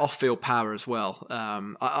with that off-field power as well,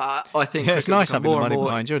 I think it's nice having the money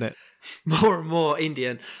behind you, isn't it? More and more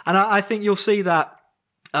Indian. And I think you'll see that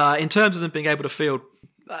in terms of them being able to field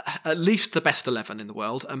at least the best 11 in the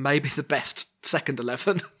world, and maybe the best second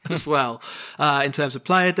 11 as well. In terms of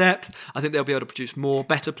player depth, I think they'll be able to produce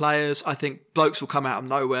better players. I think blokes will come out of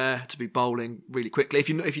nowhere to be bowling really quickly. If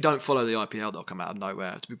you don't follow the IPL, they'll come out of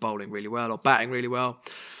nowhere to be bowling really well or batting really well.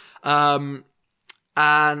 I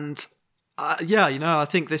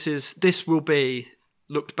think this will be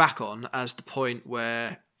looked back on as the point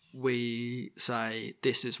where we say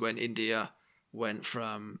this is when India went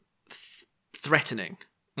from threatening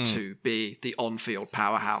to be the on-field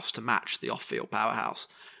powerhouse to match the off-field powerhouse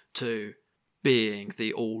to being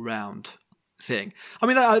the all-round thing. I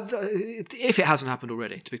mean, if it hasn't happened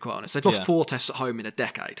already, to be quite honest, they've lost 4 tests at home in a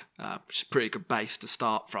decade, which is a pretty good base to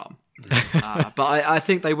start from. But I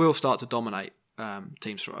think they will start to dominate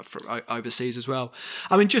teams from overseas as well.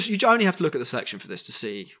 I mean, you only have to look at the selection for this to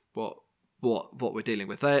see what we're dealing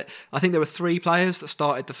with. I think there were 3 players that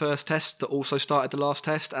started the first test that also started the last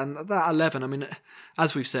test, and that 11, I mean,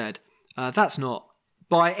 as we've said, that's not,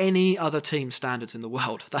 by any other team standards in the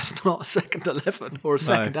world, that's not a second 11 or a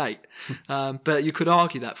second 8. But you could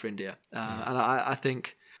argue that for India, and I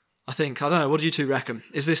think I don't know. What do you two reckon?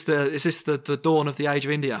 Is this the dawn of the age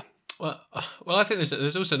of India? Well, I think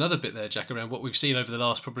there's also another bit there, Jack, around what we've seen over the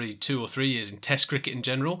last probably 2 or 3 years in Test cricket in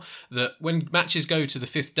general, that when matches go to the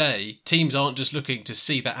 5th day, teams aren't just looking to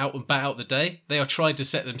see that out and bat out the day. They are trying to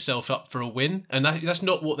set themselves up for a win, and that's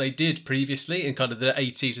not what they did previously in kind of the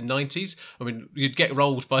 80s and 90s. I mean, you'd get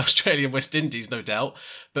rolled by Australia and West Indies, no doubt,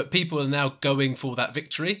 but people are now going for that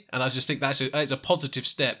victory, and I just think that's a positive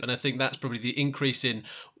step, and I think that's probably the increase in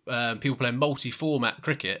people playing multi-format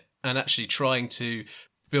cricket and actually trying to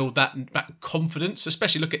build that confidence,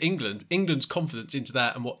 especially look at England's confidence into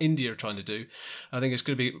that and what India are trying to do. I think it's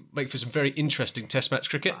going to make for some very interesting Test match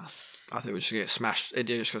cricket. I think we're just going to get smashed.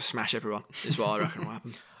 India's just going to smash everyone, is what I reckon will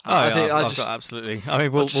happen. Absolutely. I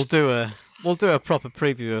mean, we'll do a proper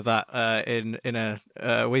preview of that in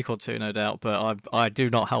a week or two, no doubt. But I do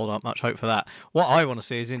not hold up much hope for that. What I want to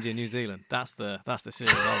see is India, New Zealand. That's the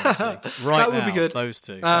series I want to see. Right, that would be good. Those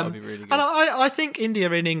two, that would be really good. And I think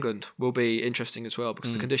India in England will be interesting as well,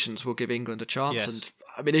 because the conditions will give England a chance. Yes. And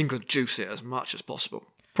I mean, England juice it as much as possible.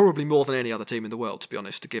 Probably more than any other team in the world, to be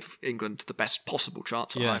honest, to give England the best possible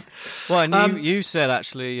chance at home. Well, and you said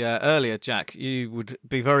actually earlier, Jack, you would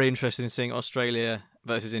be very interested in seeing Australia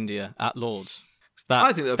versus India at Lords.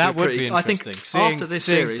 I think that would be interesting. I think after this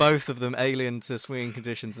series, both of them alien to swinging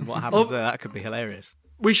conditions and what happens there, that could be hilarious.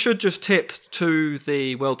 We should just tip to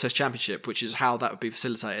the World Test Championship, which is how that would be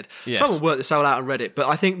facilitated. Yes. Someone worked this all out on Reddit, but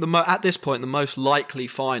I think at this point, the most likely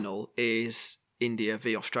final is India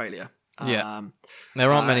v Australia. Yeah,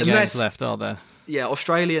 there aren't many games left, are there? Yeah,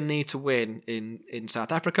 Australia need to win in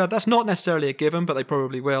South Africa. That's not necessarily a given, but they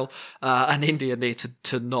probably will. And India need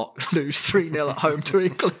to not lose 3-0 at home to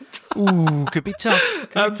England. Ooh, could be tough.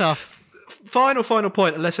 Tough. Final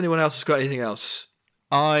point, unless anyone else has got anything else.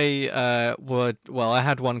 I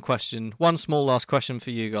had one small last question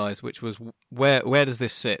for you guys, which was where does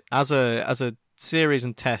this sit as a series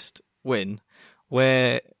and test win,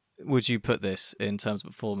 where would you put this in terms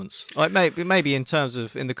of performance? Like maybe in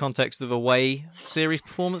the context of away series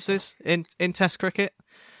performances in Test cricket.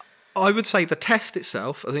 I would say the test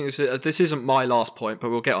itself, I think this isn't my last point, but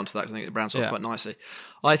we'll get onto that because I think it rounds off quite nicely.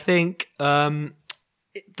 I think the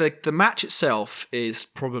match itself is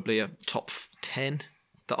probably a top 10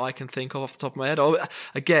 that I can think of off the top of my head.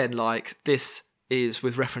 Again, like, this is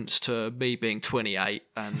with reference to me being 28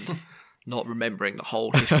 and not remembering the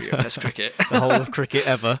whole history of Test cricket. The whole of cricket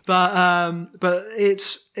ever. But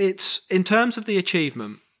it's in terms of the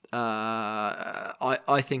achievement,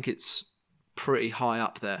 I think it's pretty high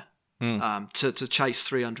up there. To chase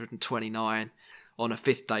 329 on a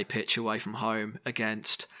fifth day pitch away from home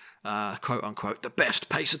against quote unquote the best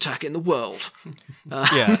pace attack in the world.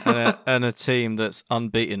 And a team that's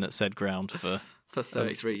unbeaten at said ground for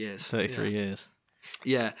 33 years. 33 years.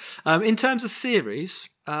 Yeah. In terms of series,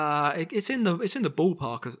 it's in the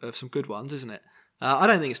ballpark of some good ones, isn't it? I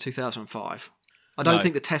don't think it's 2005. I don't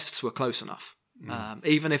think the tests were close enough.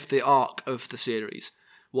 Even if the arc of the series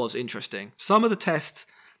was interesting, some of the tests.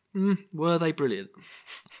 Were they brilliant?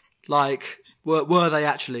 Like, were they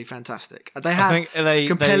actually fantastic? They had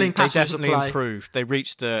compelling passages of play. They definitely improved. They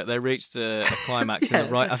reached a climax in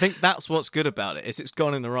the right. I think that's what's good about it. Is it's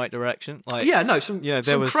gone in the right direction. Like,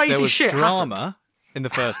 there was crazy drama happened in the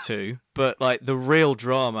first two, but like the real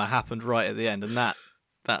drama happened right at the end, and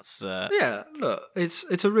that's look,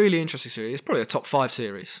 it's a really interesting series. It's probably a top 5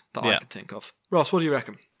 series that I can think of. Ross, what do you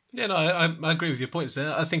reckon? Yeah, no, I agree with your points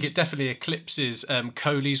there. I think it definitely eclipses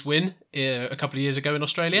Kohli's win a couple of years ago in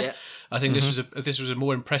Australia. Yeah. I think this was a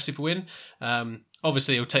more impressive win.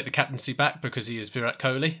 Obviously, he'll take the captaincy back because he is Virat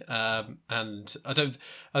Kohli, and I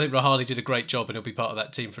think Rahane did a great job, and he'll be part of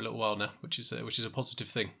that team for a little while now, which is a positive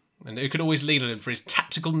thing. And you could always lean on him for his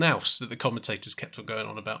tactical nous that the commentators kept on going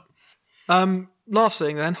on about. Last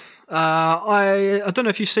thing then, I don't know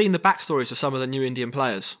if you've seen the backstories of some of the new Indian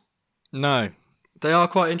players. No. They are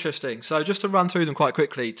quite interesting. So just to run through them quite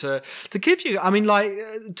quickly, to give you, I mean, like,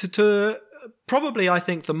 to probably, I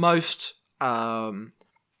think the most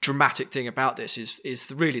dramatic thing about this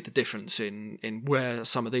is really the difference in where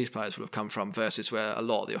some of these players will have come from versus where a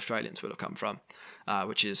lot of the Australians will have come from,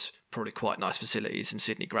 which is probably quite nice facilities in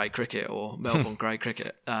Sydney grade cricket or Melbourne grade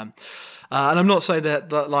cricket. And I'm not saying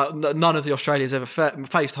that like none of the Australians ever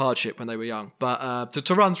faced hardship when they were young, but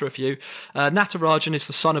to run through a few, Natarajan is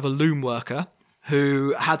the son of a loom worker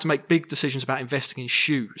who had to make big decisions about investing in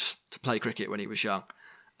shoes to play cricket when he was young.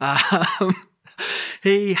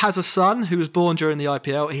 He has a son who was born during the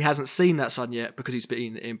IPL. He hasn't seen that son yet because he's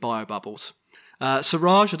been in bio bubbles.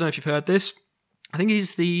 Siraj, I don't know if you've heard this. I think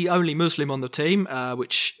he's the only Muslim on the team,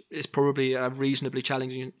 which is probably a reasonably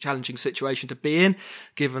challenging situation to be in,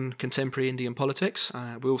 given contemporary Indian politics.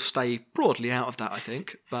 We'll stay broadly out of that, I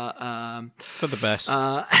think. But for the best.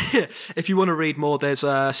 If you want to read more, there's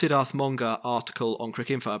a Siddharth Monga article on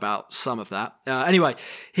Cricinfo about some of that. Anyway,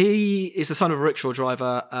 he is the son of a rickshaw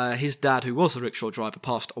driver. His dad, who was a rickshaw driver,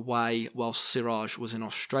 passed away whilst Siraj was in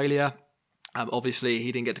Australia. Obviously,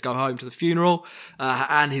 he didn't get to go home to the funeral,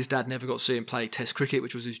 and his dad never got to see him play Test cricket,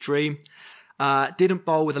 which was his dream. Didn't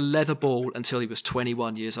bowl with a leather ball until he was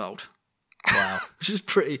 21 years old. Wow. Which is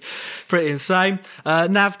pretty insane.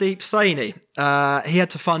 Navdeep Saini, he had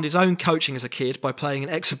to fund his own coaching as a kid by playing in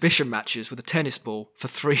exhibition matches with a tennis ball for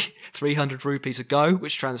 300 rupees a go,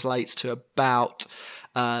 which translates to about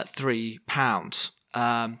 £3.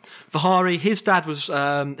 Vihari, his dad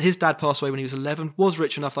passed away when he was 11, was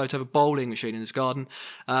rich enough though to have a bowling machine in his garden.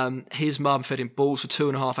 His mum fed him balls for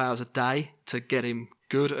 2.5 hours a day to get him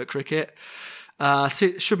good at cricket.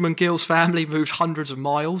 Shubman Gill's family moved hundreds of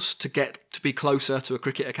miles to get to be closer to a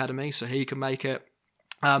cricket academy so he can make it.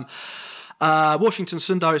 Washington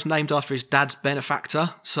Sundar is named after his dad's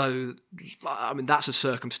benefactor, so I mean that's a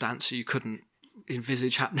circumstance you couldn't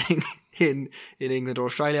envisage happening in England or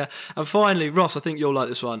Australia. And finally, Ross, I think you'll like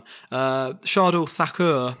this one. Shardul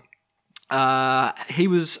Thakur, he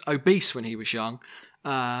was obese when he was young.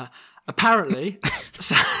 Apparently,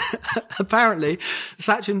 Sachin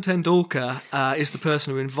Tendulkar is the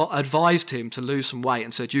person who advised him to lose some weight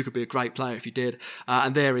and said you could be a great player if you did.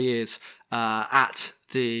 And there he is at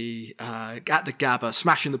the Gabba,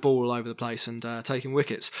 smashing the ball all over the place and taking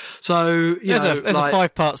wickets. So there's a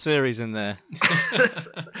 5-part series in there.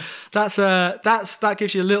 that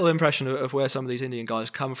gives you a little impression of where some of these Indian guys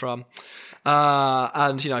come from,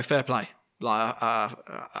 and fair play, like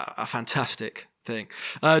a fantastic thing.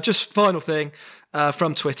 Just final thing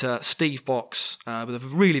from Twitter, Steve Box with a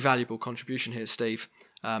really valuable contribution here. Steve,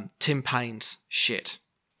 Tim Paine's shit.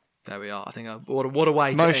 There we are. I think what a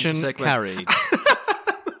way to end the segment. Motion carried.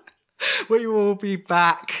 We will be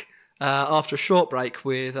back after a short break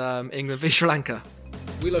with England v Sri Lanka.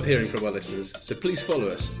 We love hearing from our listeners, so please follow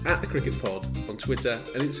us at The Cricket Pod on Twitter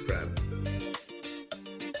and Instagram.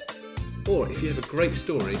 Or if you have a great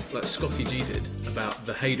story, like Scotty G did, about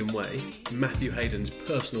the Hayden Way, Matthew Hayden's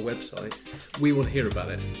personal website, we want to hear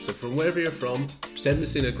about it. So from wherever you're from, send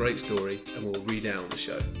us in a great story and we'll read it out on the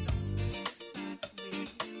show.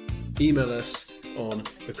 Email us on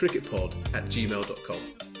thecricketpod@gmail.com.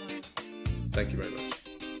 Thank you very much.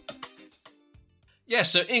 Yeah,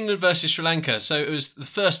 so England versus Sri Lanka. So it was the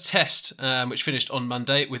first test, which finished on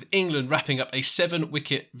Monday, with England wrapping up a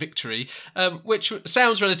 7-wicket victory, which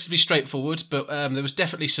sounds relatively straightforward, but there was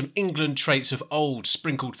definitely some England traits of old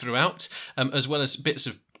sprinkled throughout, as well as bits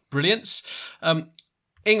of brilliance.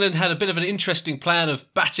 England had a bit of an interesting plan of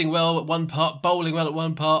batting well at one part, bowling well at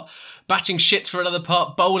one part, batting shit for another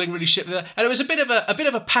part, bowling really shit for the other. And it was a bit of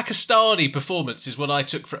a Pakistani performance, is what I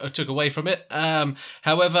took away from it.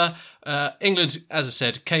 However, England, as I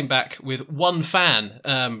said, came back with one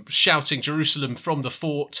fan shouting Jerusalem from the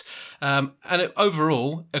fort, and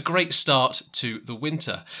overall a great start to the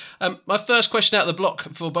winter. My first question out of the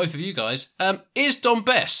block for both of you guys: is Dom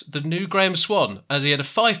Bess the new Graham Swan, as he had a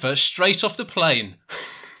fifer straight off the plane?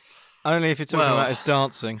 Only if you're talking about his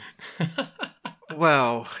dancing.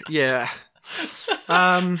 Well, yeah.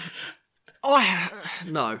 No.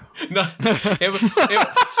 No.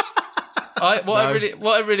 What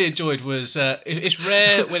I really enjoyed was it's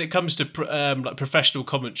rare when it comes to like professional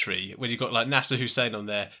commentary, when you've got like Nasser Hussain on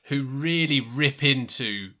there, who really rip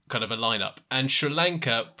into kind of a lineup. And Sri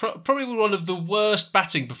Lanka, probably one of the worst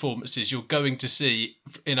batting performances you're going to see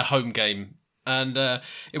in a home game. And I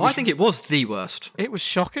think it was the worst. It was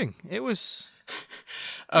shocking. It was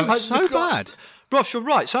so bad. Ross, you're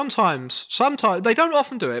right. Sometimes they don't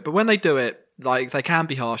often do it, but when they do it, like, they can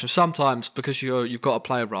be harsh. And sometimes, because you've got to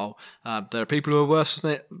play a role, there are people who are worse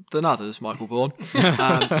than others. Michael Vaughan,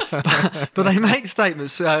 but they make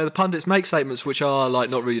statements. The pundits make statements which are like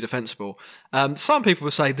not really defensible. Some people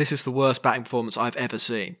will say this is the worst batting performance I've ever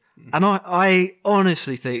seen, and I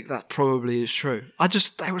honestly think that probably is true.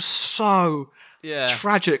 They were so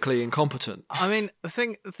tragically incompetent. I mean, the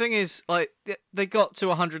thing is, like, they got to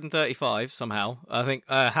 135 somehow. I think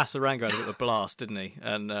Hasaranga had a bit of a blast, didn't he?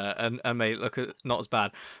 And made it look not as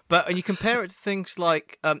bad. But when you compare it to things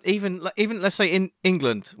like even let's say in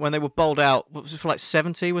England, when they were bowled out, what was it, for like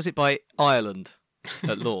 70? Was it by Ireland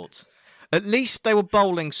at Lord's? At least they were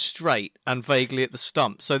bowling straight and vaguely at the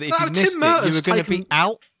stump, so that if you missed it, you were going to be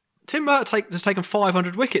out. Tim Murtagh has taken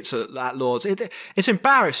 500 wickets at Lord's. It's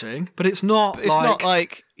embarrassing, but it's not. It's not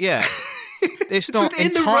like it's not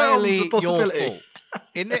entirely your fault.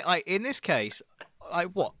 In this case,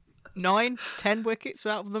 9, 10 wickets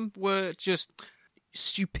out of them were just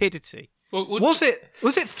stupidity. Well, was it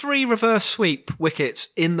 3 reverse sweep wickets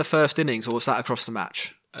in the first innings, or was that across the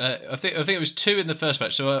match? I think it was 2 in the first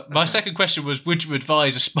match. So my second question was: would you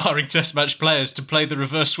advise aspiring Test match players to play the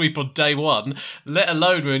reverse sweep on day one, let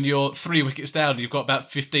alone when you're 3 wickets down and you've got about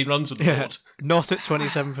 15 runs on the board? Not at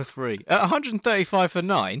 27 for 3. At 135 for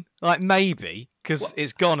 9, like maybe, because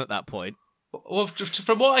it's gone at that point. Well,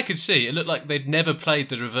 from what I could see, it looked like they'd never played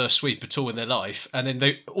the reverse sweep at all in their life, and then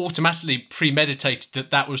they automatically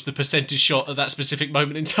premeditated that was the percentage shot at that specific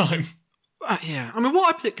moment in time. Yeah, I mean, what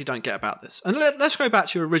I particularly don't get about this, and let's go back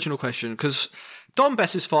to your original question, because Dom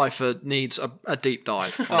Bess's fifer needs a deep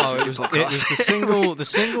dive. It was the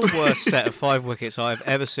single worst set of 5 wickets I've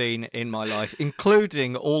ever seen in my life,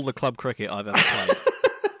 including all the club cricket I've ever played.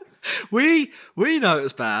 We know it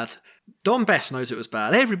was bad. Dom Bess knows it was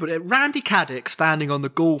bad. Everybody, Randy Caddick standing on the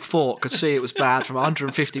Gaul fort could see it was bad from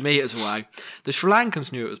 150 metres away. The Sri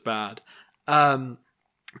Lankans knew it was bad.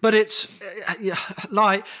 But it's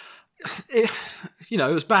like... it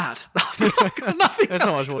was bad. There's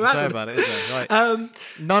not much more to say about it, is there? Like,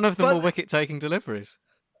 none of them were wicket-taking deliveries.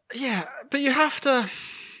 Yeah, but you have to.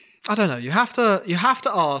 I don't know. You have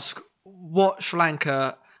to ask what Sri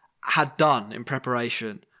Lanka had done in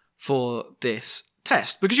preparation for this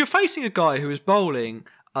test, because you're facing a guy who is bowling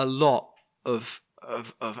a lot of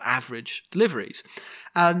average deliveries,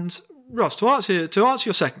 and Ross, to answer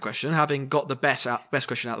your second question, having got the best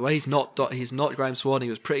question out of the way, he's not Graham Swan. He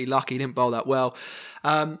was pretty lucky. He didn't bowl that well.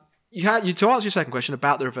 To answer your second question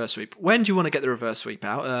about the reverse sweep, when do you want to get the reverse sweep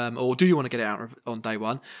out, or do you want to get it out on day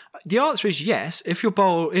one? The answer is yes. If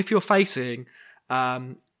you're facing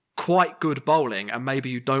quite good bowling, and maybe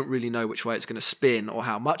you don't really know which way it's going to spin or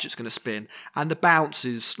how much it's going to spin, and the bounce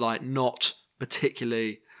is like not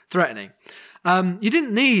particularly threatening. You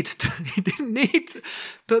didn't need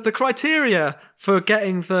the criteria for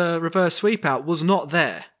getting the reverse sweep out was not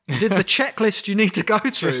there. The checklist you need to go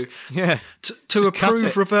through to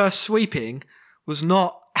approve reverse sweeping was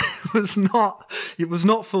not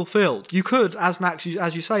fulfilled. You could, as Max,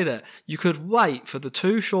 as you say there, you could wait for the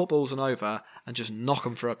 2 short balls and over and just knock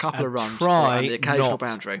them for a couple of runs around the occasional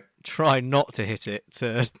boundary. Try not to hit it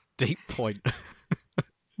to deep point.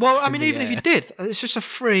 Well, I mean, even if you did, it's just a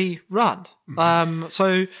free run.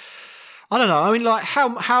 So I don't know. I mean, like,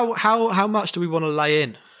 how much do we want to lay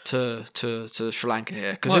in to Sri Lanka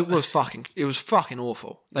here? Because it was fucking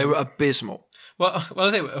awful. They were abysmal. Well, I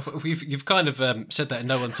think you've kind of said that in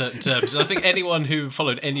no uncertain terms. I think anyone who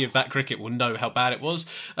followed any of that cricket will know how bad it was.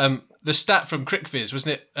 The stat from CricViz,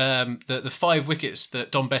 wasn't it? The 5 wickets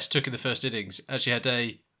that Dom Best took in the first innings actually had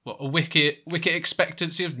a wicket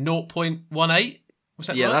expectancy of 0.18. Was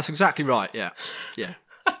that right? That's exactly right. Yeah.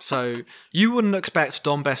 So you wouldn't expect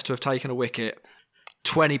Dom Best to have taken a wicket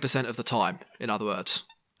 20% of the time. In other words,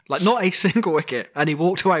 like not a single wicket, and he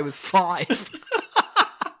walked away with 5.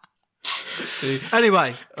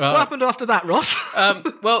 Anyway, what happened after that, Ross?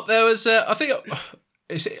 Well, there was. I think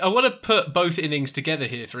I want to put both innings together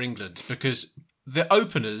here for England because the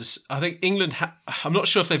openers. I think England. I'm not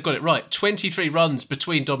sure if they've got it right. 23 runs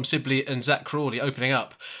between Dom Sibley and Zach Crawley opening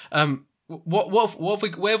up.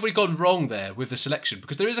 Where have we gone wrong there with the selection?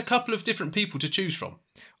 Because there is a couple of different people to choose from.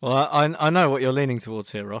 Well, I know what you're leaning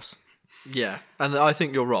towards here, Ross. Yeah, and I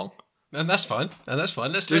think you're wrong. And that's fine. Let's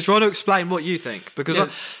just try to explain what you think, because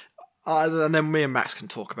and then me and Max can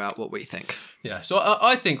talk about what we think. Yeah, so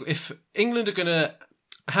I think if England are going to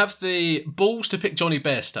have the balls to pick Johnny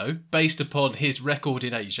Bairstow based upon his record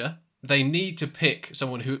in Asia, they need to pick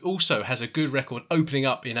someone who also has a good record opening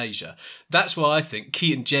up in Asia. That's why I think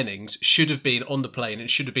Keaton Jennings should have been on the plane and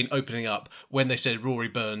should have been opening up when they said Rory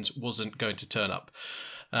Burns wasn't going to turn up.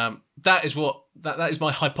 That is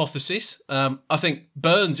my hypothesis. I think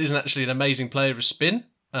Burns isn't actually an amazing player of spin.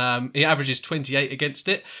 He averages 28 against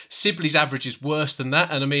it. Sibley's average is worse than that.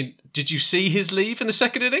 And I mean, did you see his leave in the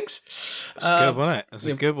second innings? It's good, wasn't it? It was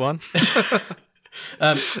a good one.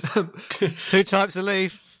 2 types of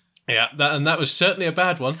leave. Yeah, that was certainly a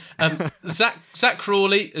bad one. Zach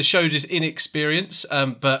Crawley showed his inexperience,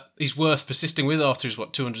 but he's worth persisting with after his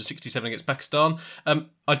 267 against Pakistan.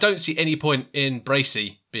 I don't see any point in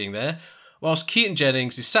Bracey being there. Whilst Keaton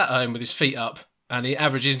Jennings is sat home with his feet up, and he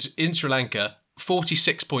averages in Sri Lanka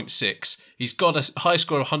 46.6. He's got a high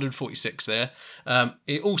score of 146 there.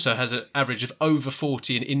 He also has an average of over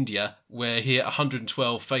 40 in India, where he hit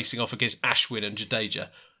 112 facing off against Ashwin and Jadeja.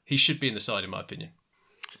 He should be in the side, in my opinion.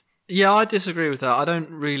 Yeah, I disagree with that. I don't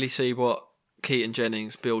really see what Keaton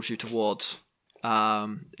Jennings builds you towards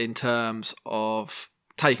in terms of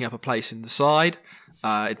taking up a place in the side,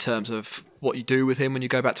 in terms of what you do with him when you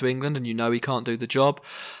go back to England and you know he can't do the job,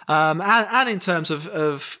 and in terms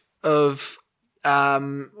of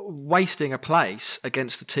wasting a place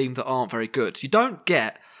against a team that aren't very good. You don't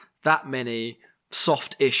get that many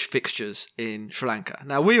soft-ish fixtures in Sri Lanka.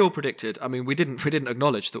 Now, we all predicted, I mean, we didn't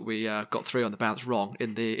acknowledge that we got 3 on the bounce wrong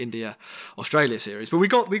in the India-Australia series, but we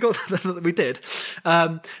did.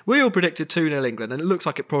 We all predicted 2-0 England, and it looks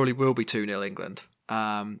like it probably will be 2-0 England,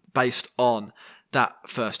 based on that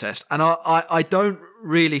first test. And I don't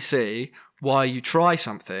really see why you try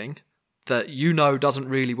something that you know doesn't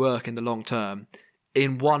really work in the long term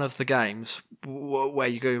in one of the games where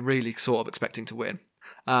you go really sort of expecting to win.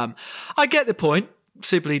 I get the point.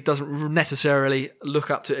 Sibley doesn't necessarily look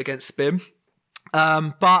up to it against spin.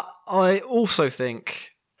 But I also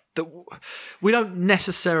think that we don't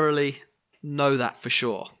necessarily know that for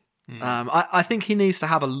sure. I think he needs to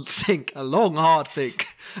have a long, hard think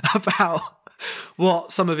about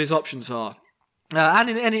what some of his options are. And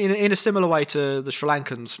in a similar way to the Sri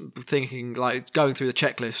Lankans thinking, like going through the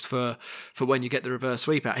checklist for when you get the reverse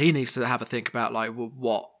sweep out, he needs to have a think about like,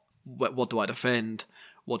 well, what do I defend?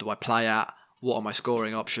 What do I play at? What are my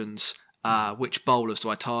scoring options? Which bowlers do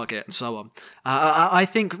I target, and so on. I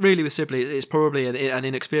think really with Sibley, it's probably an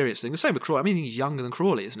inexperienced thing. The same with Crawley. I mean, he's younger than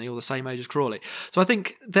Crawley, isn't he? Or the same age as Crawley. So I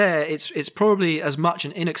think there, it's probably as much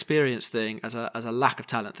an inexperienced thing as a lack of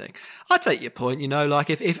talent thing. I take your point. You know,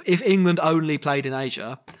 like if England only played in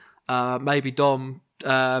Asia, maybe Dom.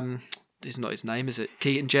 Is not his name, is it?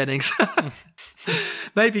 Keaton Jennings.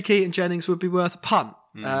 Maybe Keaton Jennings would be worth a punt,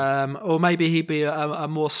 or maybe he'd be a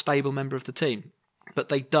more stable member of the team. But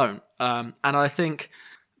they don't. And I think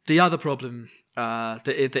the other problem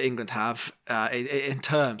that England have in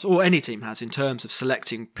terms, or any team has in terms of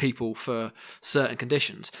selecting people for certain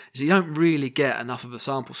conditions, is you don't really get enough of a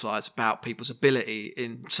sample size about people's ability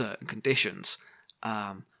in certain conditions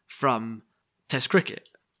from Test cricket.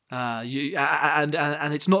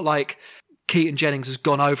 And it's not like Keaton Jennings has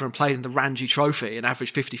gone over and played in the Ranji Trophy and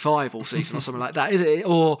averaged 55 all season or something like that, is it?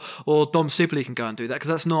 Or Dom Sibley can go and do that, because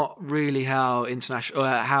that's not really how international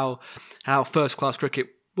how first class cricket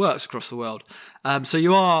works across the world. So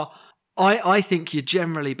you are. I think you're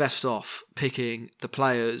generally best off picking the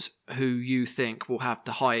players who you think will have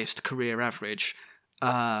the highest career average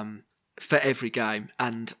for every game,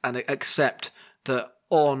 and accept that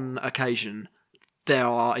on occasion there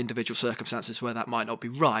are individual circumstances where that might not be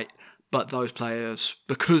right, but those players,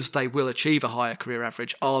 because they will achieve a higher career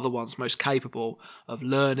average, are the ones most capable of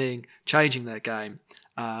learning, changing their game,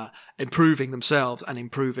 improving themselves and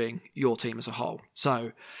improving your team as a whole.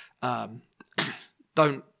 So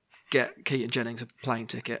don't get Keaton Jennings a plane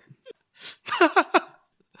ticket.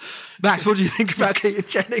 Max, what do you think about Keaton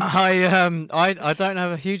Jennings? I don't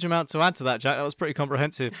have a huge amount to add to that, Jack. That was pretty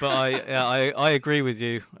comprehensive, but I agree with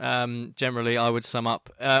you. Generally, I would sum up.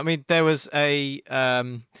 I mean, there is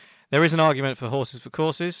an argument for horses for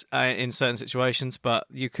courses in certain situations, but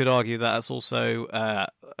you could argue that it's also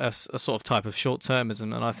a sort of type of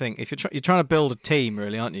short-termism. And I think if you're trying to build a team,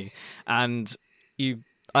 really, aren't you? And you,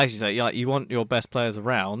 as you say, you want your best players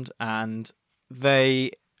around, and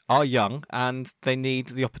they are young and they need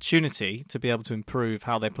the opportunity to be able to improve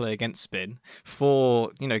how they play against spin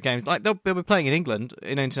for games like they'll be playing in England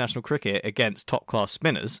in international cricket against top class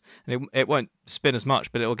spinners, and it won't spin as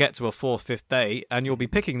much, but it will get to a fourth, fifth day, and you'll be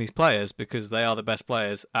picking these players because they are the best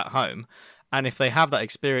players at home. And if they have that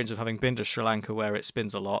experience of having been to Sri Lanka where it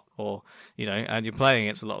spins a lot, or and you're playing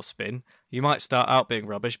against a lot of spin, you might start out being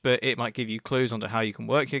rubbish, but it might give you clues onto how you can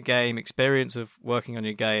work your game, experience of working on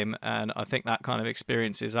your game, and I think that kind of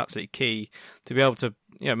experience is absolutely key to be able to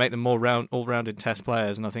make them more all-rounded Test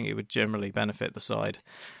players, and I think it would generally benefit the side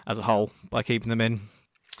as a whole by keeping them in.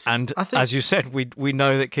 And as you said, we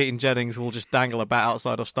know that Keaton Jennings will just dangle a bat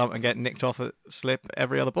outside off stump and get nicked off at slip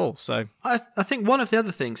every other ball. So I think one of the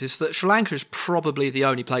other things is that Sri Lanka is probably the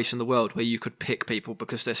only place in the world where you could pick people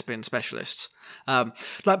because they're spin specialists.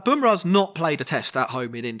 Like Bumrah's not played a test at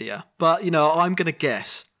home in India, but I'm going to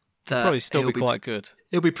guess that he'll probably still be quite good.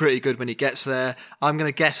 He'll be pretty good when he gets there. I'm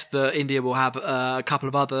going to guess that India will have a couple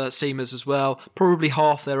of other seamers as well. Probably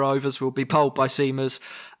half their overs will be bowled by seamers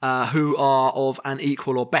who are of an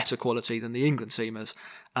equal or better quality than the England seamers.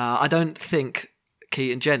 I don't think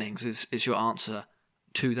Keaton Jennings is your answer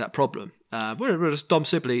to that problem. Whereas Dom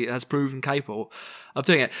Sibley has proven capable of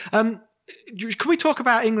doing it. Can we talk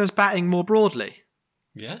about England's batting more broadly?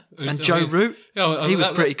 Yeah, and Joe Root, he was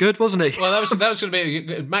pretty good, wasn't he? Well, that was going to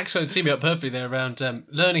be Max had seen me up perfectly there around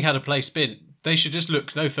learning how to play spin. They should just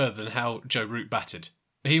look no further than how Joe Root batted.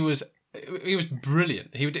 He was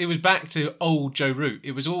brilliant. He was back to old Joe Root.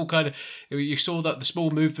 It was all kind of, you saw that the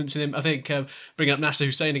small movements in him. I think bringing up Nasser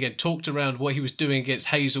Hussain again, talked around what he was doing against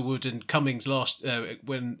Hazelwood and Cummings last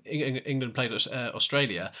when England played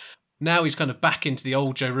Australia. Now he's kind of back into the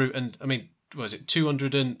old Joe Root, and I mean, what was it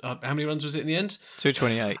 200 and how many runs was it in the end?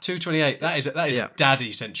 228. 228. That is a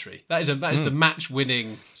daddy century. That is the match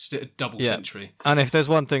winning double century. And if there's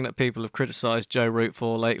one thing that people have criticised Joe Root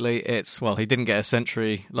for lately, it's he didn't get a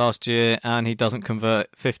century last year and he doesn't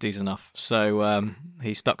convert 50s enough. So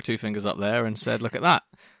he stuck two fingers up there and said, "Look at that,"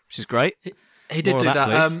 which is great. He did do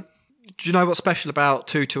that. Do you know what's special about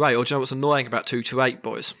 228, or do you know what's annoying about 228,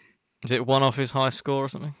 boys? Is it one off his high score or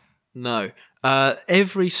something? No.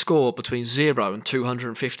 Every score between 0 and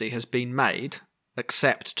 250 has been made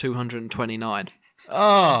except 229.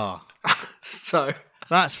 Oh. So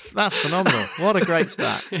that's phenomenal. What a great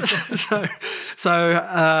stat. So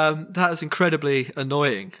that is incredibly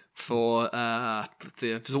annoying for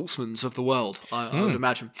the Zaltzmans of the world, I would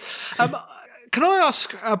imagine. Can I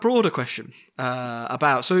ask a broader question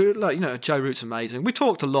about, Joe Root's amazing. We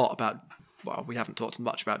talked a lot about, well, we haven't talked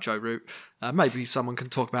much about Joe Root. Maybe someone can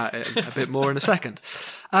talk about it a bit more in a second.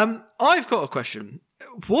 I've got a question.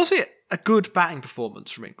 Was it a good batting performance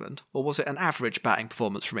from England, or was it an average batting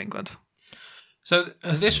performance from England? So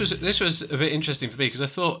this was a bit interesting for me because I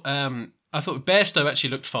thought Bairstow actually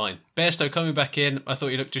looked fine. Bairstow coming back in, I thought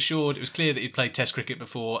he looked assured. It was clear that he'd played Test cricket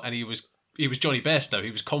before, and he was Johnny Bairstow. He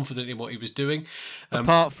was confident in what he was doing.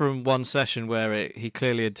 Apart from one session where he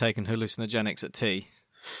clearly had taken hallucinogenics at tea.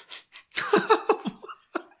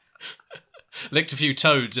 Licked a few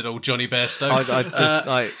toads at old Johnny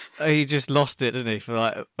Bairstow. He just lost it, didn't he? For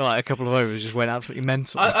a couple of overs, just went absolutely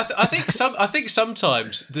mental. I think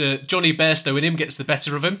sometimes the Johnny Bairstow in him gets the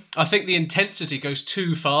better of him. I think the intensity goes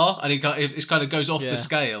too far, and it kind of goes off the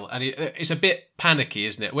scale, and it's a bit panicky,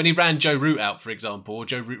 isn't it? When he ran Joe Root out, for example, or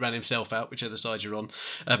Joe Root ran himself out, whichever side you're on,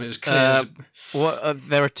 it was clear.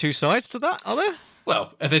 There are two sides to that, are there?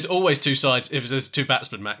 Well, there's always two sides if there's two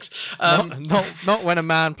batsmen, Max. Not when a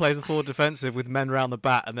man plays a forward defensive with men round the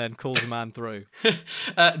bat and then calls a man through.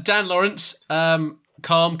 Dan Lawrence,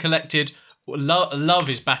 calm, collected. Love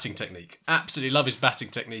his batting technique. Absolutely love his batting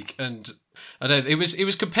technique. And I don't. It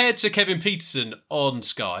was compared to Kevin Peterson on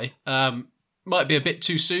Sky. Might be a bit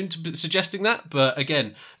too soon to be suggesting that, but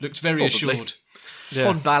again, looked very assured. Yeah.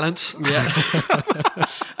 On balance. Yeah.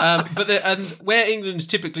 And where England's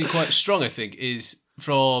typically quite strong, I think, is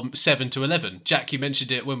from 7 to 11. Jack, you mentioned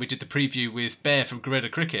it when we did the preview with Bear from Gorilla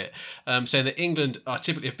Cricket, saying that England are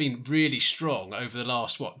typically have been really strong over the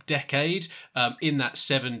last, decade, in that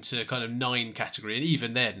 7 to kind of 9 category. And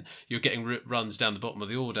even then, you're getting runs down the bottom of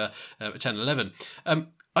the order at 10 and 11.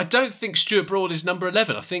 I don't think Stuart Broad is number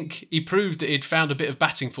 11. I think he proved that he'd found a bit of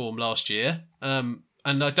batting form last year. And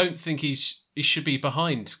I don't think he should be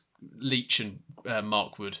behind Leach and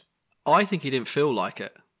Mark Wood. I think he didn't feel like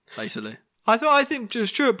it, basically. I think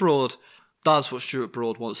Stuart Broad does what Stuart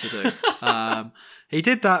Broad wants to do. He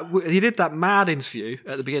did that mad interview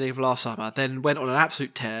at the beginning of last summer, then went on an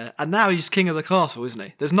absolute tear, and now he's king of the castle, isn't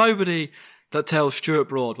he? There's nobody that tells Stuart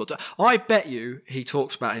Broad what to... I bet you he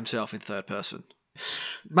talks about himself in third person.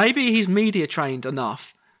 Maybe he's media trained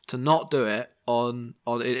enough to not do it in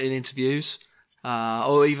interviews,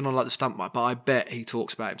 or even on like the stump mic, but I bet he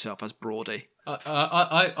talks about himself as Broady.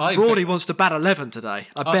 Broady wants to bat 11 today.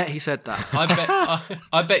 I bet he said that.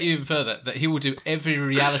 I bet you even further that he will do every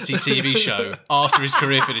reality TV show after his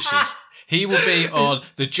career finishes. He will be on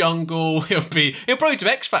The Jungle. He'll probably do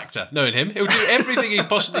X Factor, knowing him. He'll do everything he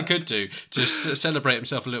possibly could do to celebrate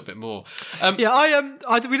himself a little bit more.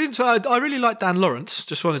 I really like Dan Lawrence.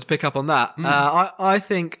 Just wanted to pick up on that. I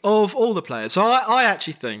think of all the players, so I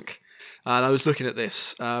actually think. And I was looking at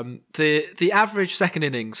this. The average second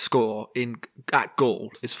innings score at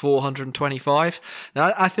Gaul is 425.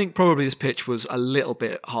 Now, I think probably this pitch was a little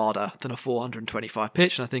bit harder than a 425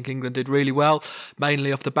 pitch, and I think England did really well,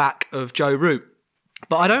 mainly off the back of Joe Root.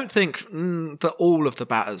 But I don't think that all of the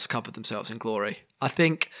batters covered themselves in glory. I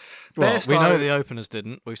think Bairstow... we know the openers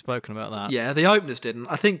didn't. We've spoken about that. Yeah, the openers didn't.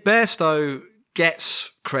 I think Bairstow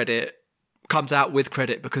gets credit, comes out with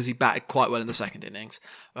credit because he batted quite well in the second innings.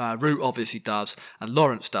 Root obviously does, and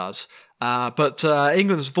Lawrence does. But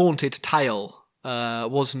England's vaunted tail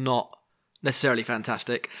was not necessarily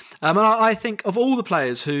fantastic. And I think of all the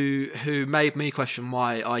players who made me question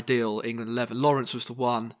my ideal England 11, Lawrence was the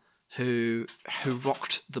one who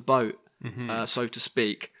rocked the boat, so to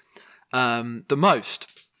speak, the most.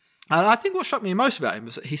 And I think what struck me most about him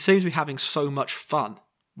was that he seemed to be having so much fun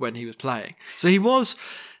when he was playing. So he was.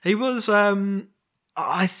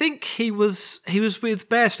 I think he was with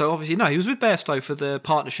Bairstow. Obviously, no, he was with Bairstow for the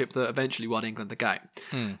partnership that eventually won England the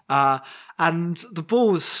game. And the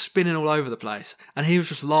ball was spinning all over the place, and he was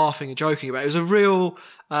just laughing and joking about it. It was a real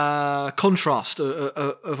contrast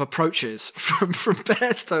of approaches from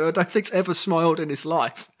Bairstow. I don't think's ever smiled in his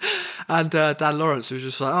life. And Dan Lawrence was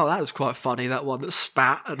just like, "Oh, that was quite funny. That one that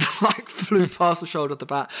spat and like flew past the shoulder of the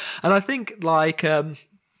bat." And I think like.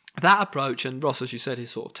 That approach, and Ross, as you said,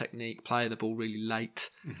 his sort of technique, playing the ball really late,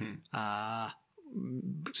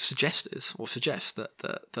 suggests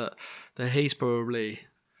that he's probably,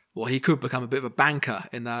 he could become a bit of a banker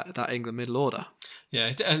in that England middle order.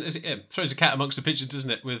 Yeah, and it throws a cat amongst the pigeons,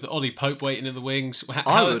 doesn't it? With Ollie Pope waiting in the wings.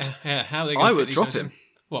 I would drop him.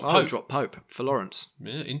 What, I would drop Pope for Lawrence.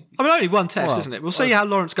 Yeah, I mean, only one test, isn't it? We'll see how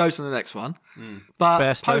Lawrence goes in the next one. But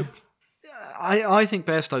Bairstow. Pope... I think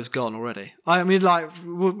Bairstow's gone already. I mean, like, do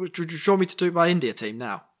you want me to do my India team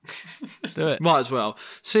now? Do it. Might as well.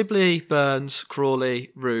 Sibley, Burns,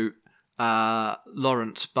 Crawley, Root,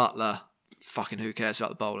 Lawrence, Butler. Fucking who cares about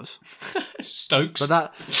the bowlers? Stokes.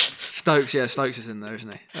 But Stokes is in there,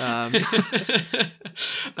 isn't he? Fair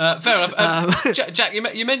enough. Jack,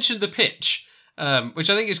 you mentioned the pitch.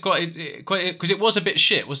 Which I think is quite because it was a bit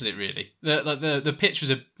shit, wasn't it? Really, the pitch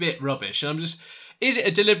was a bit rubbish, and I'm just. Is it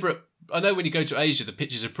a deliberate? I know when you go to Asia, the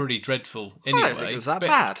pitches are pretty dreadful anyway. I don't think it was that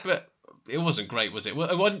bad. But it wasn't great, was it?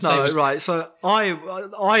 I wouldn't say no, it was... right. So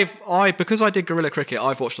I because I did guerrilla cricket,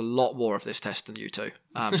 I've watched a lot more of this test than you two.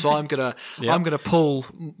 So I'm gonna pull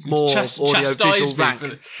more audio visual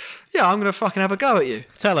rank. Yeah, I'm gonna fucking have a go at you.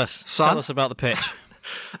 Tell us about the pitch.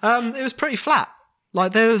 It was pretty flat.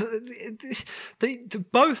 Like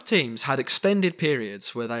both teams had extended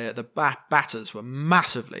periods where the batters were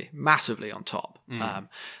massively on top.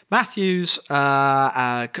 Matthews,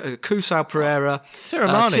 Kusal Pereira,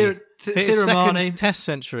 Tiramani, his Tiramani. second Test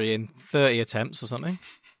century in 30 attempts or something.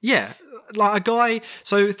 Yeah, like a guy.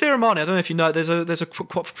 So Tiramani, I don't know if you know. There's a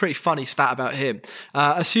pretty funny stat about him.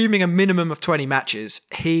 Assuming a minimum of 20 matches,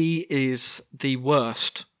 he is the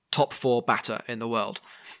worst top 4 batter in the world,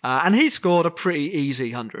 and he scored a pretty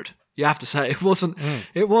easy 100. You have to say it wasn't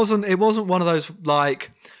one of those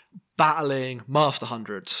like battling master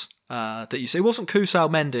hundreds that you see. It wasn't Kusal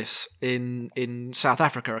Mendes in South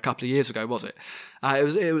Africa a couple of years ago, was it?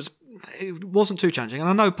 It wasn't too challenging, and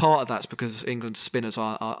I know part of that's because England's spinners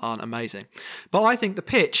aren't amazing, but I think the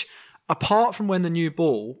pitch, apart from when the new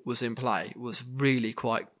ball was in play, was really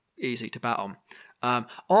quite easy to bat on.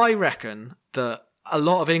 I reckon that a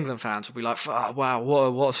lot of England fans will be like, oh, wow,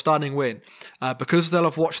 what a stunning win. Because they'll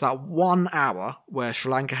have watched that 1 hour where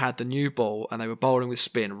Sri Lanka had the new ball and they were bowling with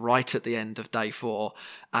spin right at the end of day 4,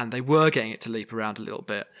 and they were getting it to leap around a little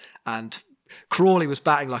bit. And Crawley was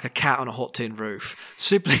batting like a cat on a hot tin roof.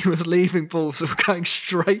 Sibley was leaving balls that were going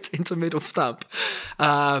straight into middle stump.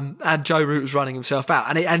 And Joe Root was running himself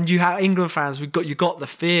out. And you have England fans, you got the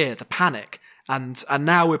fear, the panic. And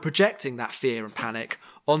now we're projecting that fear and panic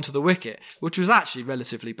onto the wicket, which was actually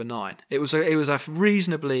relatively benign. It was a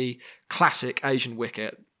reasonably classic Asian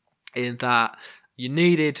wicket in that you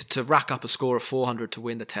needed to rack up a score of 400 to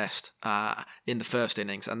win the test in the first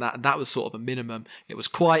innings, and that was sort of a minimum. It was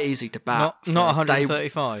quite easy to bat. Not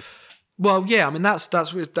 135. Well, yeah, I mean that's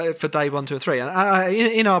for day 1, 2, and 3. And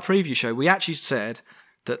in our preview show, we actually said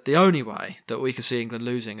that the only way that we could see England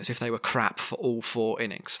losing is if they were crap for all 4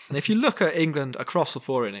 innings. And if you look at England across the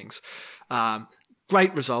 4 innings,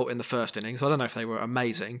 great result in the first innings. I don't know if they were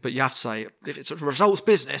amazing, but you have to say, if it's a results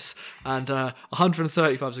business, and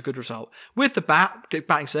 135 is a good result. With the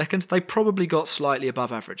batting second, they probably got slightly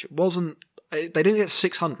above average. They didn't get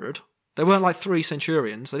 600. They weren't like 3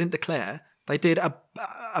 centurions. They didn't declare. They did a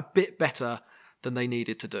bit better than they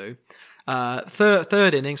needed to do.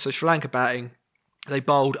 Third innings, so Sri Lanka batting, they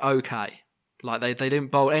bowled okay. Like they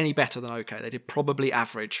didn't bowl any better than okay. They did probably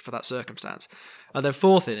average for that circumstance. And then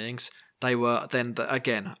fourth innings, they were then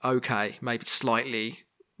again okay, maybe slightly.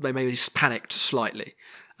 They maybe panicked slightly,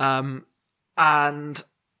 and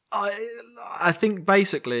I think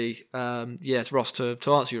basically, yes, Ross. To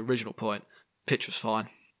answer your original point, pitch was fine.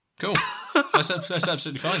 Cool. That's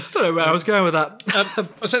absolutely fine. I don't know where I was going with that.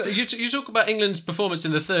 So you talk about England's performance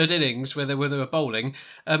in the third innings where they were bowling.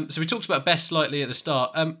 So we talked about Best slightly at the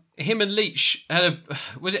start. Him and Leach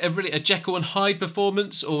was it really a Jekyll and Hyde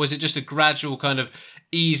performance, or was it just a gradual kind of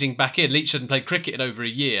easing back in? Leach hadn't played cricket in over a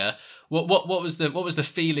year. What was the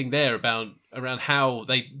feeling there around how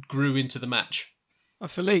they grew into the match?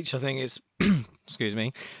 For Leach, I think it's excuse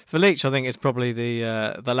me. For Leach, I think it's probably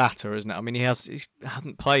the latter, isn't it? I mean, he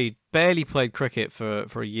hadn't barely played cricket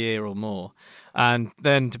for a year or more, and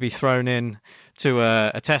then to be thrown in to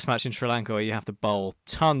a Test match in Sri Lanka where you have to bowl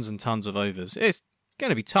tons and tons of overs, it's going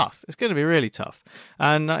to be tough. It's going to be really tough,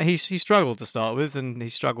 and he struggled to start with, and he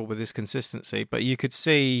struggled with his consistency. But you could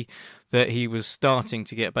see that he was starting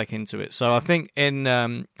to get back into it. So I think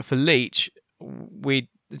for Leach,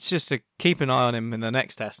 it's just to keep an eye on him in the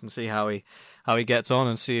next test and see how he gets on,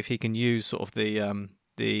 and see if he can use sort of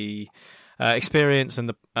the experience and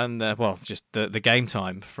the game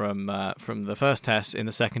time from the first test in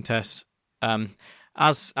the second test.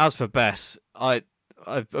 As for Bess, I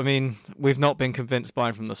mean, we've not been convinced by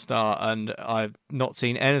him from the start, and I've not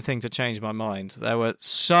seen anything to change my mind. There were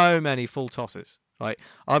so many full tosses. Like,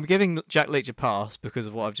 I'm giving Jack Leach a pass because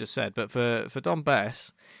of what I've just said, but for Dom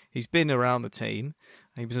Bess, he's been around the team.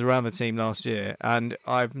 He was around the team last year, and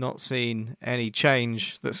I've not seen any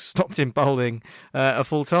change that's stopped him bowling a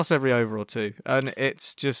full toss every over or two, and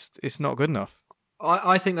it's not good enough.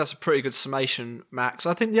 I think that's a pretty good summation, Max.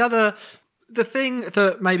 I think the thing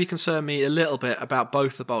that maybe concerned me a little bit about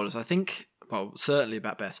both the bowlers, I think, well, certainly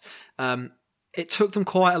about Bess, it took them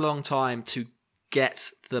quite a long time to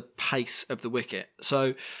get the pace of the wicket.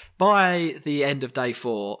 So by the end of day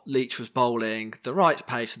 4, Leach was bowling the right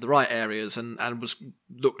pace in the right areas and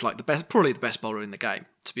looked like probably the best bowler in the game,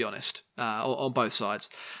 to be honest, on both sides.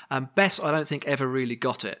 Bess, I don't think, ever really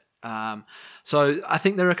got it. So I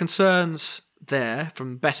think there are concerns there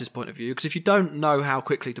from Bess's point of view, because if you don't know how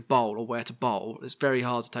quickly to bowl or where to bowl, it's very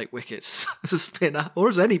hard to take wickets as a spinner, or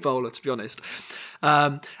as any bowler, to be honest.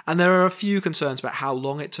 And there are a few concerns about how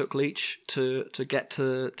long it took Leach to get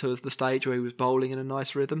to the stage where he was bowling in a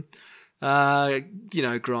nice rhythm.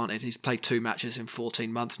 Granted, he's played 2 matches in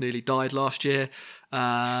 14 months, nearly died last year.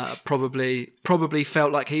 Probably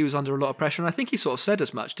felt like he was under a lot of pressure, and I think he sort of said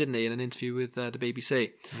as much, didn't he, in an interview with the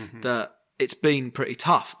BBC, that it's been pretty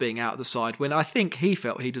tough being out of the side when I think he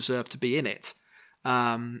felt he deserved to be in it.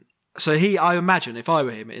 So I imagine if I were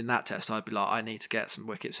him in that test, I'd be like, I need to get some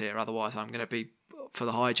wickets here, otherwise I'm going to be for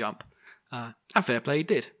the high jump. And fair play, he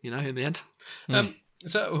did, in the end.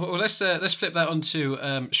 So well, let's flip that onto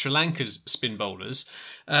Sri Lanka's spin bowlers.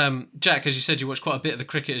 Jack, as you said, you watched quite a bit of the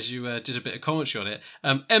cricket as you did a bit of commentary on it.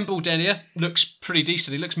 Embal Denia looks pretty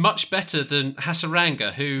decent. He looks much better than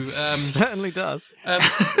Hasaranga, who certainly does.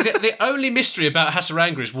 The only mystery about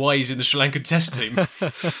Hasaranga is why he's in the Sri Lankan Test team.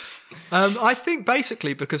 I think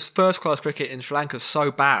basically because first-class cricket in Sri Lanka is so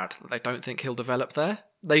bad that they don't think he'll develop there.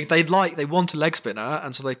 They want a leg spinner,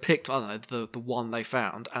 and so they picked, I don't know, the one they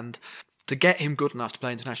found. And to get him good enough to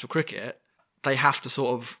play international cricket, they have to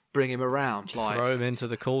sort of bring him around, like throw him into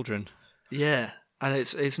the cauldron. Yeah, and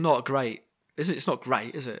it's not great. It's not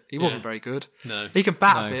great, is it? He wasn't very good. No, he can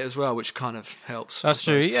bat a bit as well, which kind of helps. That's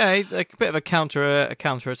true. Yeah, a bit of a counter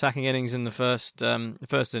attacking innings in the first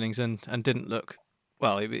innings, and didn't look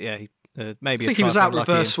well. Maybe I think he was out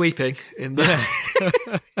reverse sweeping in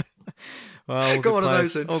the. Well, got one of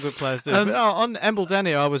those in. All good players do. But on Embal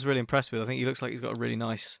Denia, I was really impressed with. I think he looks like he's got a really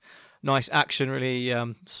nice action, really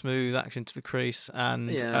smooth action to the crease,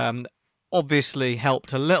 and obviously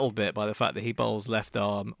helped a little bit by the fact that he bowls left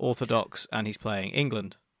arm orthodox and he's playing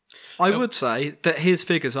England. I would say that his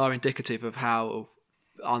figures are indicative of how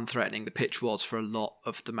unthreatening the pitch was for a lot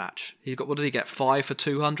of the match. He got, what did he get, 5 for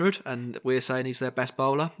 200, and we're saying he's their best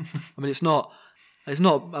bowler. I mean, it's not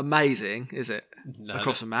amazing, is it? No,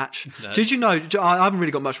 across a match. No. Did you know? I haven't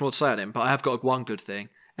really got much more to say on him, but I have got one good thing.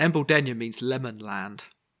 Embal Denia means lemon land.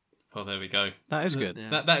 Well, there we go. That is good.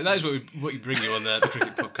 Yeah. That is what we bring you on the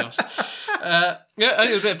cricket podcast.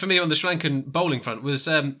 Only a bit for me on the Sri Lankan bowling front was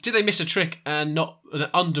did they miss a trick and not an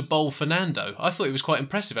under bowl Fernando? I thought it was quite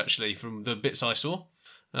impressive actually from the bits I saw,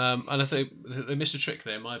 and I think they missed a trick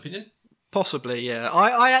there in my opinion. Possibly, yeah.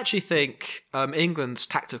 I actually think England's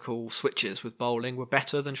tactical switches with bowling were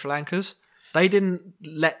better than Sri Lanka's. They didn't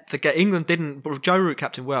England didn't. Joe Root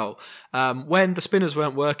captained well. When the spinners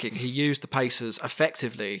weren't working, he used the pacers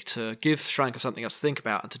effectively to give Sri Lanka something else to think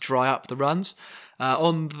about and to dry up the runs.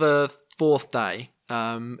 On the fourth day,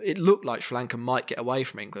 it looked like Sri Lanka might get away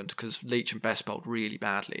from England because Leach and Best bowled really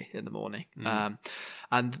badly in the morning.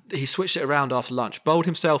 And he switched it around after lunch, bowled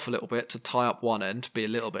himself a little bit to tie up one end, be a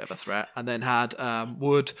little bit of a threat, and then had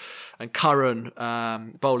Wood and Curran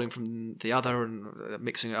bowling from the other and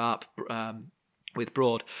mixing it up with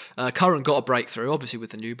Broad. Curran got a breakthrough, obviously with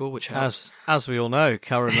the new ball, which helps. As we all know,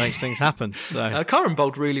 Curran makes things happen. So Curran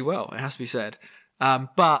bowled really well, it has to be said.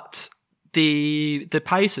 But the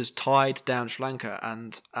Pacers tied down Sri Lanka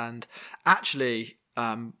and actually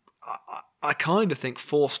I kind of think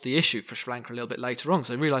forced the issue for Sri Lanka a little bit later on.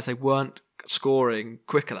 So they realised they weren't scoring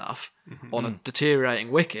quick enough on a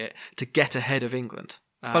deteriorating wicket to get ahead of England.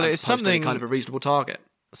 Well, it's something kind of a reasonable target.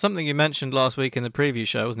 Something you mentioned last week in the preview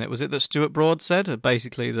show, wasn't it? Was it that Stuart Broad said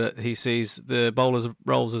basically that he sees the bowlers'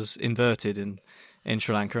 roles as inverted in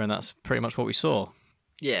Sri Lanka, and that's pretty much what we saw.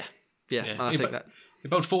 Yeah. And I think that he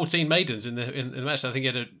bowled 14 maidens in the match. I think he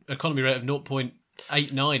had an economy rate of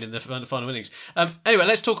 0.89 in the final innings. Anyway,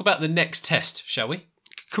 let's talk about the next test, shall we?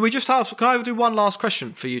 Can we just ask? Can I do one last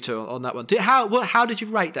question for you two on that one? How did you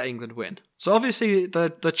rate that England win? So obviously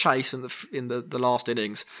the chase in the last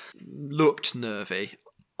innings looked nervy.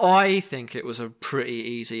 I think it was a pretty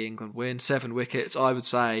easy England win. 7 wickets. I would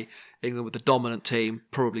say England with the dominant team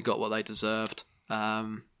probably got what they deserved.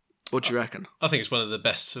 What do you reckon? I think it's one of the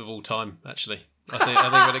best of all time, actually. I think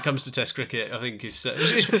when it comes to Test cricket, I think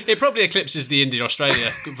it probably eclipses the India-Australia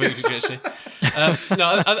actually. I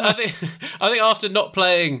think after not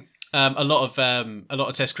playing a lot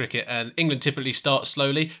of Test cricket, and England typically start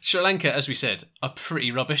slowly. Sri Lanka, as we said, are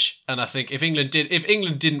pretty rubbish, and I think if England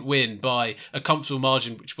didn't win by a comfortable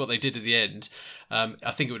margin, which is what they did at the end,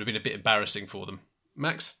 I think it would have been a bit embarrassing for them.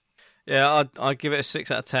 Max? Yeah, I'd give it a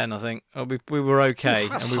 6 out of 10. I think we were okay,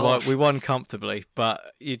 and we won comfortably, but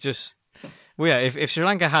you just. Well, yeah, if Sri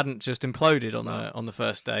Lanka hadn't just imploded on the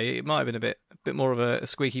first day, it might have been a bit more of a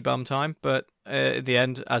squeaky bum time. But at the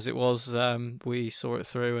end, as it was, we saw it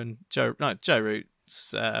through, and Joe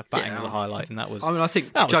Root's batting was a highlight, and that was. I mean, I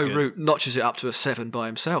think Joe Root notches it up to a 7 by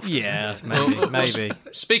himself. Yeah, maybe.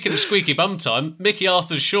 Speaking of squeaky bum time, Mickey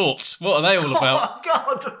Arthur's shorts. What are they all about?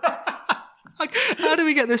 Oh God! How do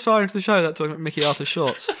we get this far into the show without talking about Mickey Arthur's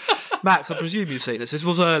shorts? Max, I presume you've seen this. This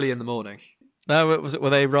was early in the morning. No,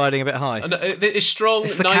 were they riding a bit high? No, it's strong.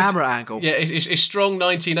 It's the camera angle. Yeah, it's strong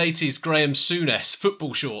 1980s Graham Souness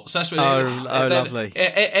football shorts. That's what. Lovely.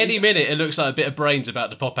 Any minute, it looks like a bit of brains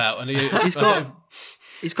about to pop out, and he's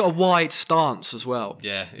got a wide stance as well.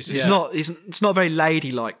 Yeah, it's not a very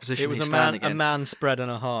ladylike position. It was a man spread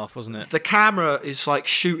and a half, wasn't it? The camera is like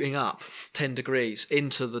shooting up 10 degrees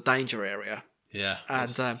into the danger area. Yeah, they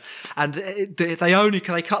cut to him. I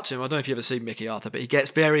don't know if you ever seen Mickey Arthur, but he gets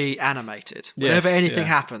very animated whenever anything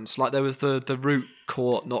happens. Like there was the root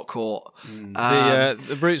caught, not caught.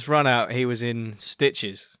 The Brute's run out, he was in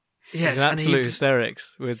stitches. Yes, in absolute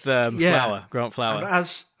hysterics with Grant Flower. And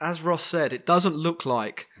as Ross said, it doesn't look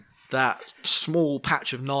like that small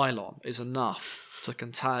patch of nylon is enough to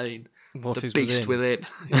contain the beast within.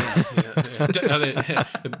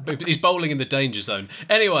 He's bowling in the danger zone.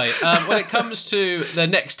 Anyway, when it comes to the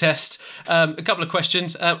next test, a couple of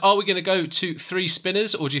questions. Are we going to go to 3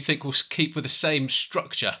 spinners, or do you think we'll keep with the same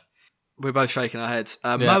structure? We're both shaking our heads.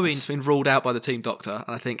 Moeen's been ruled out by the team doctor,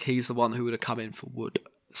 and I think he's the one who would have come in for Wood.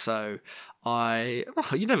 So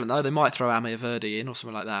you never know. They might throw Amir Verdi in or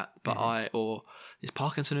something like that. But or is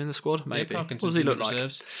Parkinson in the squad? Maybe. Yeah, what does he look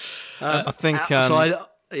like? I think.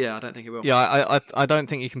 I don't think he will. Yeah, I don't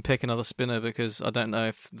think you can pick another spinner because I don't know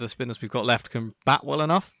if the spinners we've got left can bat well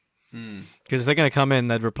enough. Because if they're going to come in,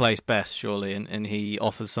 they'd replace Best, surely, and he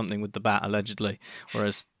offers something with the bat, allegedly.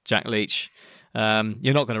 Whereas Jack Leach,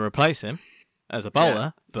 you're not going to replace him as a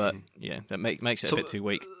bowler, but that makes it a bit too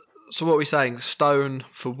weak. So what are we saying? Stone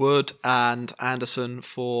for Wood and Anderson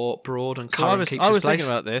for Broad, and Curran keeps his place? I was thinking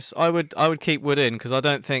about this. I would keep Wood in because I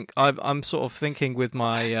don't think I'm sort of thinking with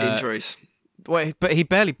my injuries. Well, but he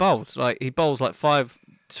barely bowls. Like he bowls like 4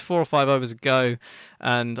 or 5 overs a go,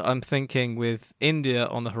 and I'm thinking with India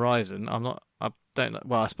on the horizon. I don't know.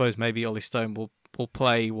 Well, I suppose maybe Ollie Stone will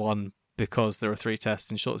play one because there are 3 tests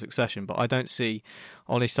in short succession. But I don't see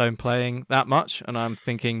Ollie Stone playing that much, and I'm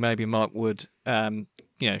thinking maybe Mark Wood,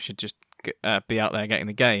 should just be out there getting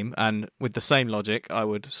the game. And with the same logic, I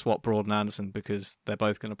would swap Broad and Anderson because they're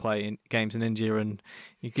both going to play in games in India, and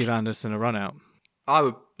you give Anderson a run out. That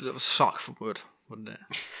would suck for Wood, wouldn't it?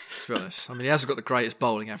 To be honest. I mean, he hasn't got the greatest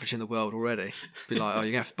bowling average in the world already. Be like, you're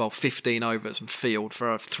going to have to bowl 15 overs and field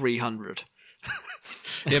for 300.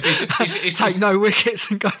 Yeah, but he's take no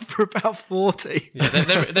wickets and go for about 40. Yeah,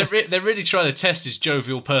 they're really trying to test his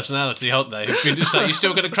jovial personality, aren't they? You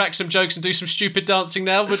still going to crack some jokes and do some stupid dancing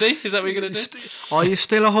now, buddy? Is that what you're going to do? Are you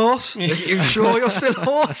still a horse? Are you sure you're still a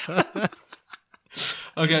horse?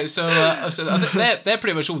 Okay, so I think they're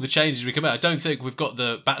pretty much all the changes we come out. I don't think we've got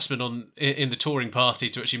the batsmen in the touring party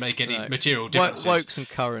to actually make any material differences. Wokes and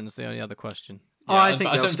Curran's the only other question. Yeah, I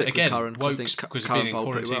think they'll stick with Curran. Wokes because of being in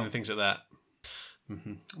quarantine and things like that.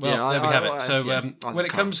 Well, there we have it. So when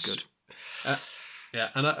it comes, good.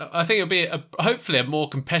 And I think it'll be hopefully a more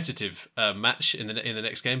competitive match in the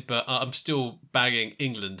next game. But I'm still bagging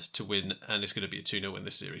England to win, and it's going to be a 2-0 win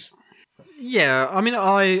this series. Yeah, I mean,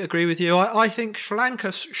 I agree with you. I think Sri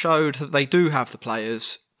Lanka showed that they do have the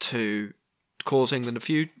players to cause England a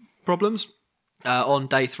few problems on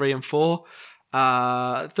day 3 and 4.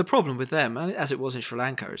 The problem with them, as it was in Sri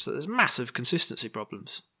Lanka, is that there's massive consistency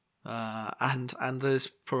problems. And there's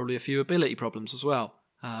probably a few ability problems as well.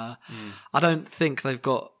 I don't think they've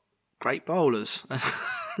got great bowlers.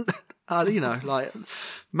 Like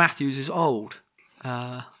Matthews is old.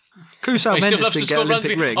 Kusal Mendes didn't get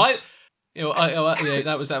Olympic rings.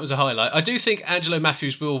 That was a highlight. I do think Angelo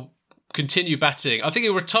Matthews will continue batting. I think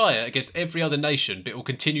he'll retire against every other nation, but will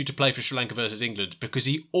continue to play for Sri Lanka versus England because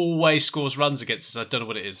he always scores runs against us. I don't know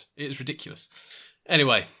what it is. It is ridiculous.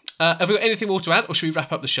 Anyway, have we got anything more to add, or should we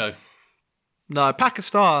wrap up the show? No,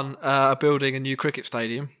 Pakistan are building a new cricket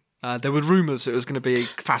stadium. There were rumours it was going to be a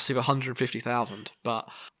capacity of 150,000, but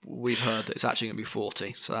we've heard that it's actually going to be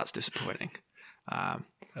 40, so that's disappointing. And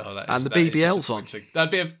the BBL's on.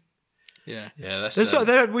 That'd be a... Yeah. That's...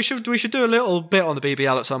 we should do a little bit on the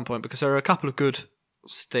BBL at some point because there are a couple of good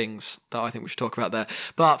things that I think we should talk about there.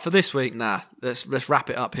 But for this week, let's wrap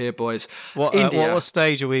it up here, boys. What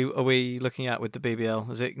stage are we looking at with the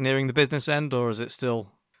BBL? Is it nearing the business end, or is it still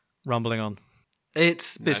rumbling on?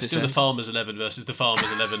 It's business still end. The Farmers 11 versus the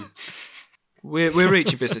Farmers 11. We're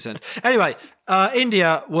reaching business end. Anyway,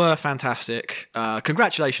 India were fantastic.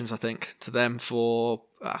 Congratulations, I think, to them for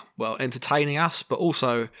entertaining us, but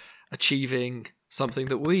also achieving something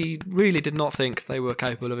that we really did not think they were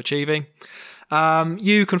capable of achieving.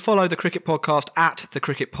 You can follow the Cricket Podcast at the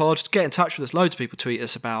Cricket Pod. Get in touch with us. Loads of people tweet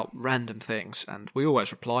us about random things, and we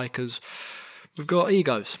always reply because we've got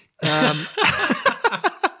egos.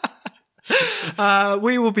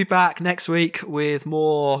 We will be back next week with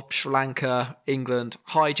more Sri Lanka, England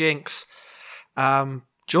hijinks.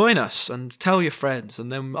 Join us and tell your friends, and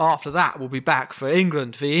then after that we'll be back for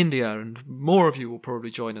England v India, and more of you will probably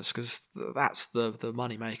join us because that's the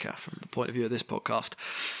money maker from the point of view of this podcast.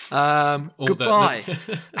 Goodbye.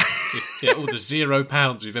 All the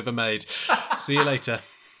 £0 we've ever made. See you later.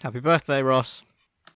 Happy birthday, Ross.